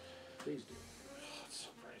 Please do. Oh, it's so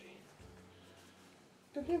pretty.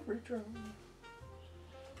 Delivery drone.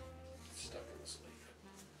 It's stuck in the sleeve.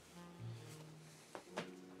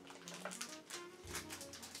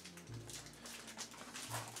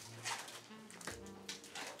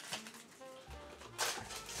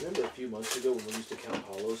 Remember a few months ago when we used to count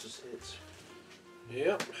hollows as hits?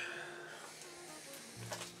 Yep.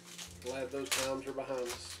 Glad those times are behind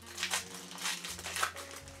us.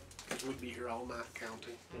 Because we'd be here all night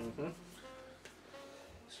counting. Mm-hmm.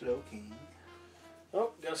 Slow King.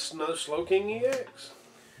 Oh, got another Slow King EX.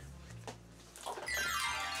 I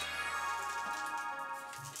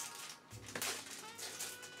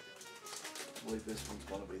believe this one's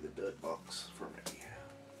going to be the dud box for me.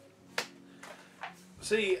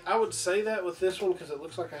 See, I would say that with this one because it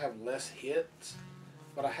looks like I have less hits,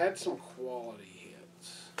 but I had some quality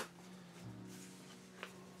hits.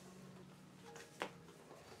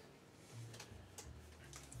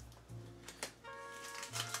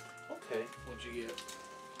 Okay. What'd you get?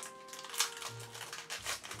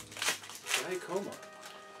 Coma.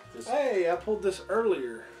 This Hey, I pulled this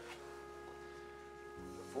earlier.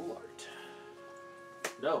 full art.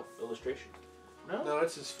 No, illustration. No? No,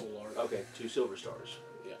 it's his full art. Okay, 2 silver stars.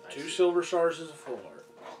 Yeah, I 2 see. silver stars is a full art.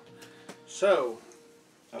 So,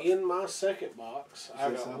 in my second box, I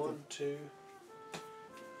Say got something. 1, 2,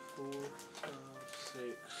 4, 5, 6,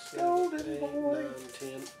 7, Golden 8, boy. 9,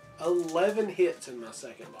 10, 11 hits in my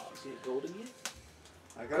second box. Is it gold again?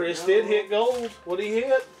 I got Chris gold. did hit gold. What'd he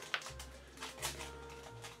hit?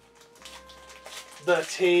 The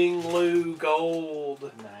Ting-Lu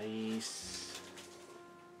gold. Nice.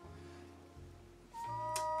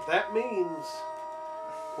 That means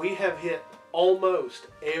we have hit almost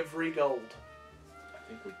every gold. I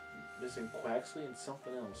think we're missing Quaxley and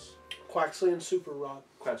something else. Quaxley and Super Rod.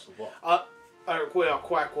 Quaxley what? Well,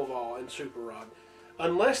 Quackleval and Super Rod.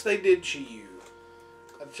 Unless they did Chi-Yu.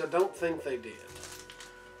 Which I don't think they did.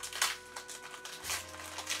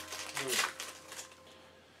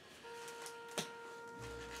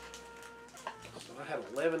 had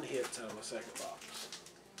 11 hits out of my second box.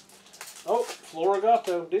 Oh,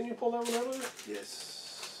 Florigato. Didn't you pull that one earlier?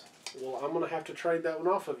 Yes. Well, I'm going to have to trade that one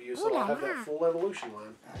off of you, so I'll have that full evolution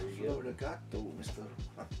line. Florigato, mister.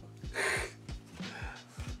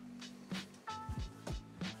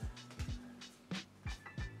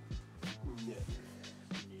 Yeah.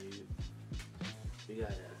 We got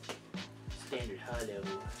a standard high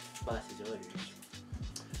level boss's orders.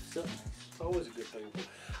 So nice. It's always a good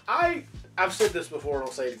thing. I've said this before and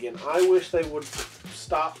I'll say it again. I wish they would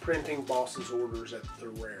stop printing boss's orders at the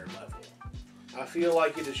rare level. I feel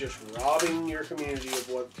like it is just robbing your community of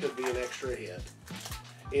what could be an extra hit.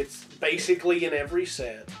 It's basically in every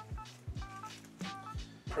set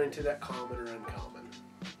printed at common or uncommon.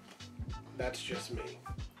 That's just me.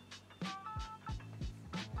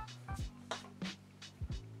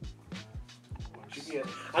 What'd you get?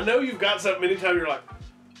 I know you've got something anytime you're like,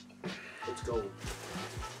 It's gold.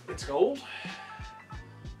 it's gold?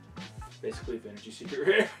 Basically, if energy secret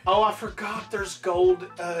rare. Oh, I forgot there's gold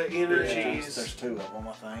energies. There's two of them,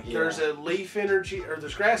 I think. Yeah. There's a leaf energy, or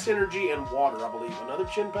there's grass energy and water, I believe. Another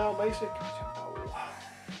Chien-Pao basic.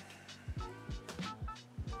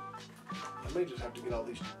 I may just have to get all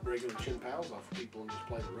these regular Chien-Paos off of people and just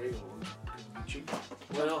play the regular ones because it'll be cheaper.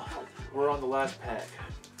 Well, we're on the last pack.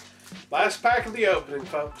 Last pack of the opening,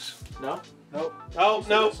 folks. No? Nope. Oh,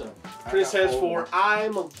 no. So, Chris I got has 4.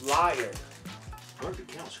 I'm a liar. learn to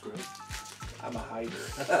count, screw. I'm a hider.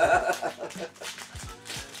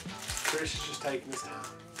 Chris is just taking his time.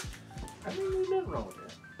 I mean, there's nothing wrong with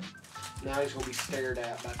that. Now he's going to be stared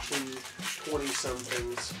at by 2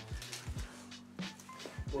 20-somethings.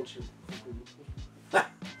 Won't you?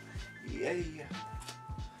 Yay.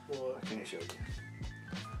 What? I can't show you.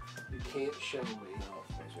 You can't show me. No,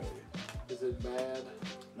 I can't show you. Is it bad?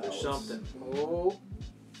 No, There's it's- something. Oh.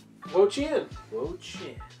 Whoa, Chien. Whoa,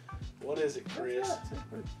 chin. What is it, Chris? Yeah, it's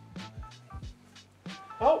pretty-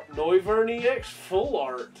 Oh, Noivern EX full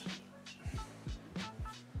art.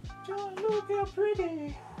 John, look how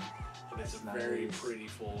pretty. It's a Nice. very pretty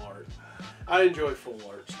full art. I enjoy full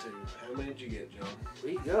arts too. How many did you get, John?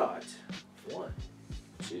 We got 1,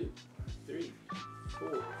 2, 3,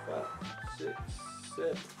 4, 5, 6,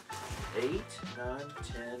 7, 8, 9,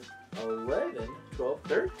 10, 11, 12,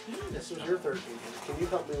 13. This was your 13th. Can you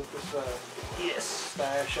help me with this Yes.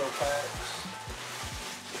 stash of packs?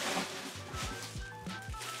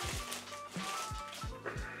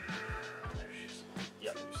 There she is.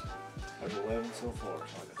 Yep. I have 11 so far.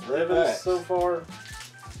 So I got 11 packs. so far.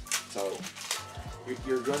 So,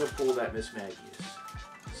 you're going to pull that Miss Magius.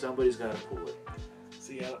 Somebody's got to pull it.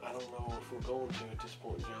 See, I don't know if we're going to at this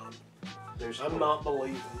point, John. There's I'm hope. not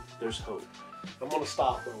believing. There's hope. I'm gonna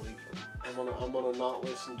stop believing. I'm gonna not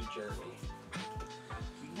listen to Jeremy.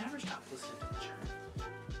 You never stop listening to the journey.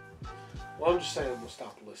 Well, I'm just saying I'm gonna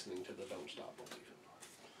stop listening to the don't stop believing.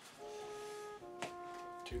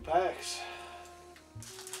 2 packs.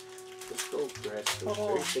 This gold grass goes Oh.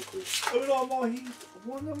 very thickly. Put it on my heat.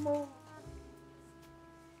 One of more.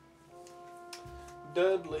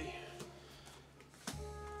 Dudley.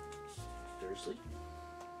 Dursley.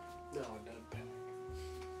 No, it doesn't panic.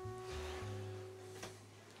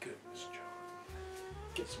 Goodness, John.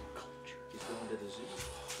 Get some culture. He's going to the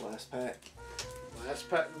zoo. Last pack. Last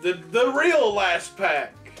pack. The real last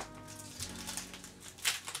pack.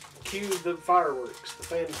 Cue the fireworks, the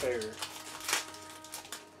fanfare.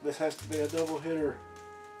 This has to be a double hitter.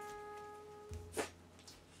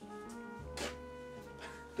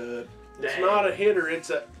 Dud. It's Dang. not a hitter, it's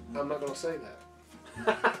a... I'm not going to say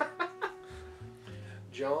that.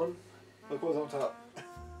 John, Look what's on top.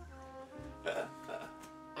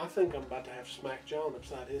 I think I'm about to have to smack John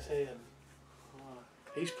upside his head.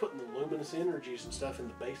 He's putting the luminous energies and stuff in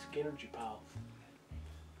the basic energy pile.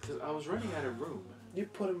 Because I was running out of room. You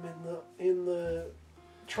put them in the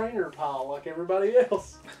trainer pile like everybody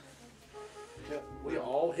else. Yeah, we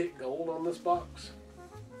all hit gold on this box.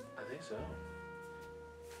 I think so.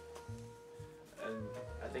 And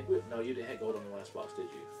I think we... No, you didn't hit gold on the last box, did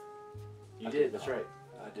you? You I did, did that's not. right.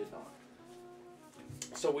 I did not.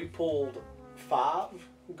 So we pulled 5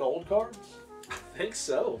 gold cards. I think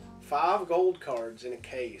so. 5 gold cards in a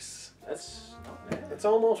case. That's not bad. It's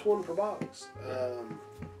almost 1 per box.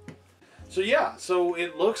 So yeah, so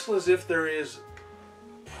it looks as if there is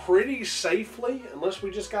pretty safely, unless we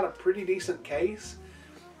just got a pretty decent case,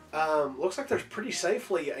 looks like there's pretty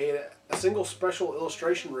safely a single special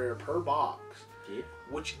illustration rare per box. Yeah.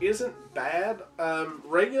 Which isn't bad.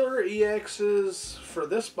 Regular EXs for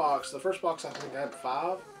this box, the first box I think I had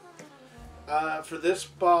 5. For this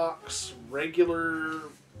box, regular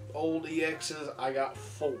old EXs, I got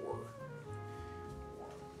 4.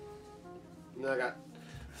 And I got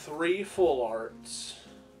 3 full arts.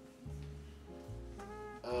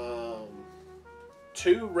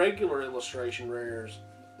 2 regular illustration rares,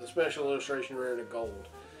 the special illustration rare and a gold.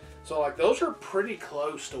 So like those are pretty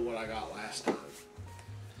close to what I got last time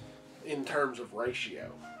in terms of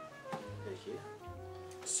ratio. Heck yeah.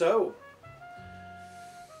 So,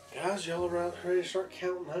 guys, y'all are ready to start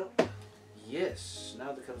counting out? Yes.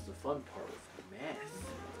 Now there comes the fun part of math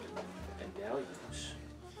and values.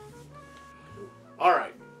 All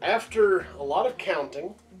right. After a lot of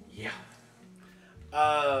counting, Yeah.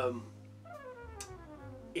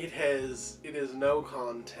 it is no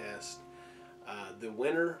contest. The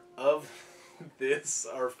winner of this,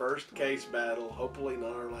 our first case battle, hopefully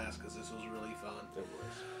not our last because this was really fun. It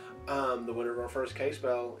was. The winner of our first case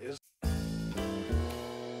battle is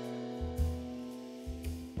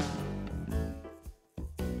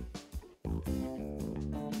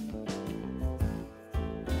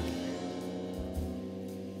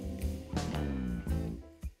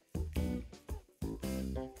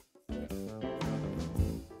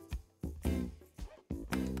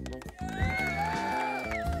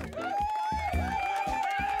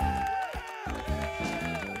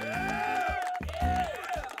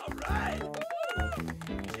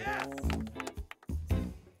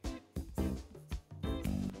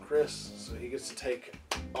Chris, so he gets to take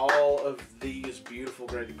all of these beautiful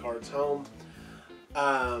graded cards home.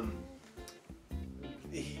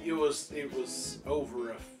 It was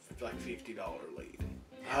over a like $50 lead.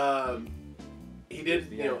 He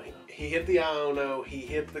did, you know, he hit the Iono, he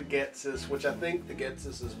hit the Getsis, which I think the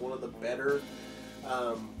Getsis is one of the better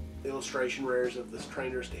illustration rares of the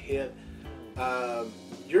trainers to hit.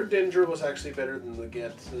 Your Dendra was actually better than the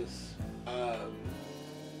Getsis.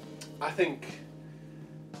 I think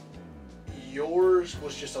yours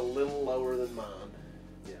was just a little lower than mine.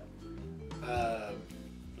 Yeah.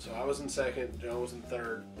 So I was in second, John was in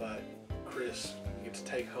third, but Chris, you get to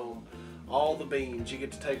take home all the beans. You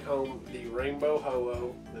get to take home the Rainbow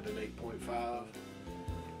Ho-Oh at an 8.5,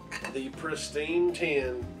 the Pristine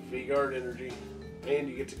 10 V-Guard Energy, and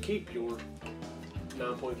you get to keep your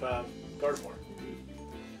 9.5 Gardevoir.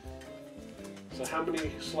 So how many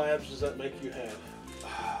slabs does that make you have?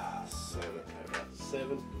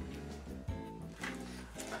 7.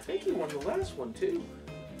 I think he won the last one too.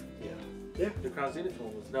 Yeah. Yeah. The Crown Zenith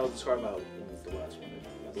one was the Scarbow one was the last one.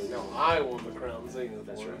 I believe. No, I won the Crown Zenith.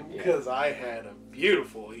 That's right, yeah. Because I had a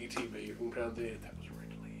beautiful ETB from Crown Zenith that was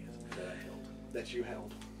originally his. That I held. That you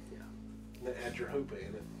held. Yeah. That had your hoop in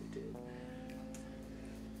it. It did.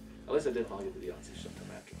 At least I did finally get to the Odyssey sometime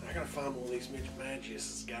after. I gotta find one of these Mitch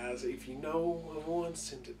Magiuses, guys. If you know of one,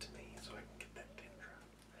 send it to me so I can get that Dendra.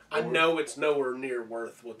 I know it's nowhere near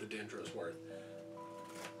worth what the Dendra is worth.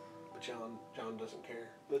 But John doesn't care.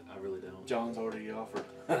 But I really don't. John's already offered.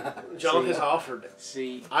 John has offered it.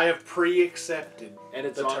 See, I have pre-accepted and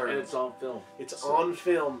it's the on terms. and it's on film. It's So- on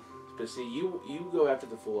film. But see, you go after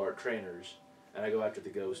the full art trainers, and I go after the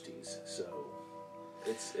ghosties. So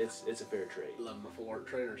it's a fair trade. Love my full art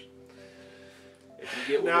trainers. If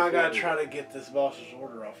you get one Now I before gotta me- try to get this boss's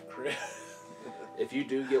order off of Chris. If you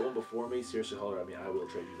do get one before me, seriously, holler at me. I will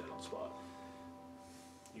trade you that on spot.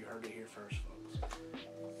 You heard it here first, folks.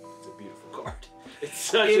 It's a beautiful card. It's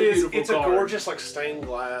such It a is. beautiful It's card. a gorgeous, like stained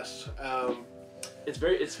glass. It's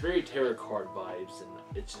very tarot card vibes, and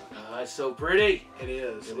it's so pretty. It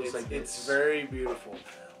is. It looks it's, like it's this. very beautiful.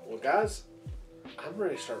 Well, guys, I'm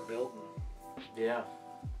ready to start building. Yeah.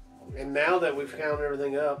 And now that we've counted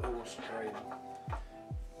everything up, who wants to trade?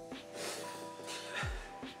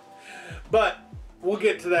 But we'll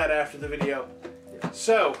get to that after the video. Yeah.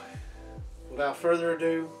 So, without further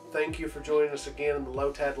ado, thank you for joining us again in the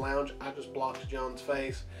Lotad Lounge. I just blocked John's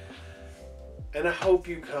face. And I hope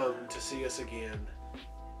you come to see us again.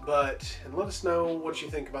 And let us know what you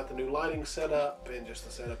think about the new lighting setup and just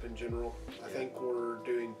the setup in general. I think we're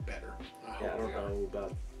doing better. I don't know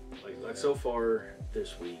about like so far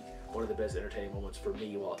this week. One of the best entertaining moments for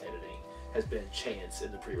me while editing has been Chance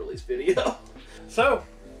in the pre-release video. So,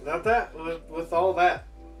 without that, with all that,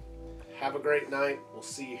 have a great night. We'll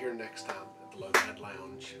see you here next time at the Lotad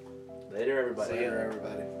Lounge. Later, everybody. Later,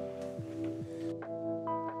 everybody.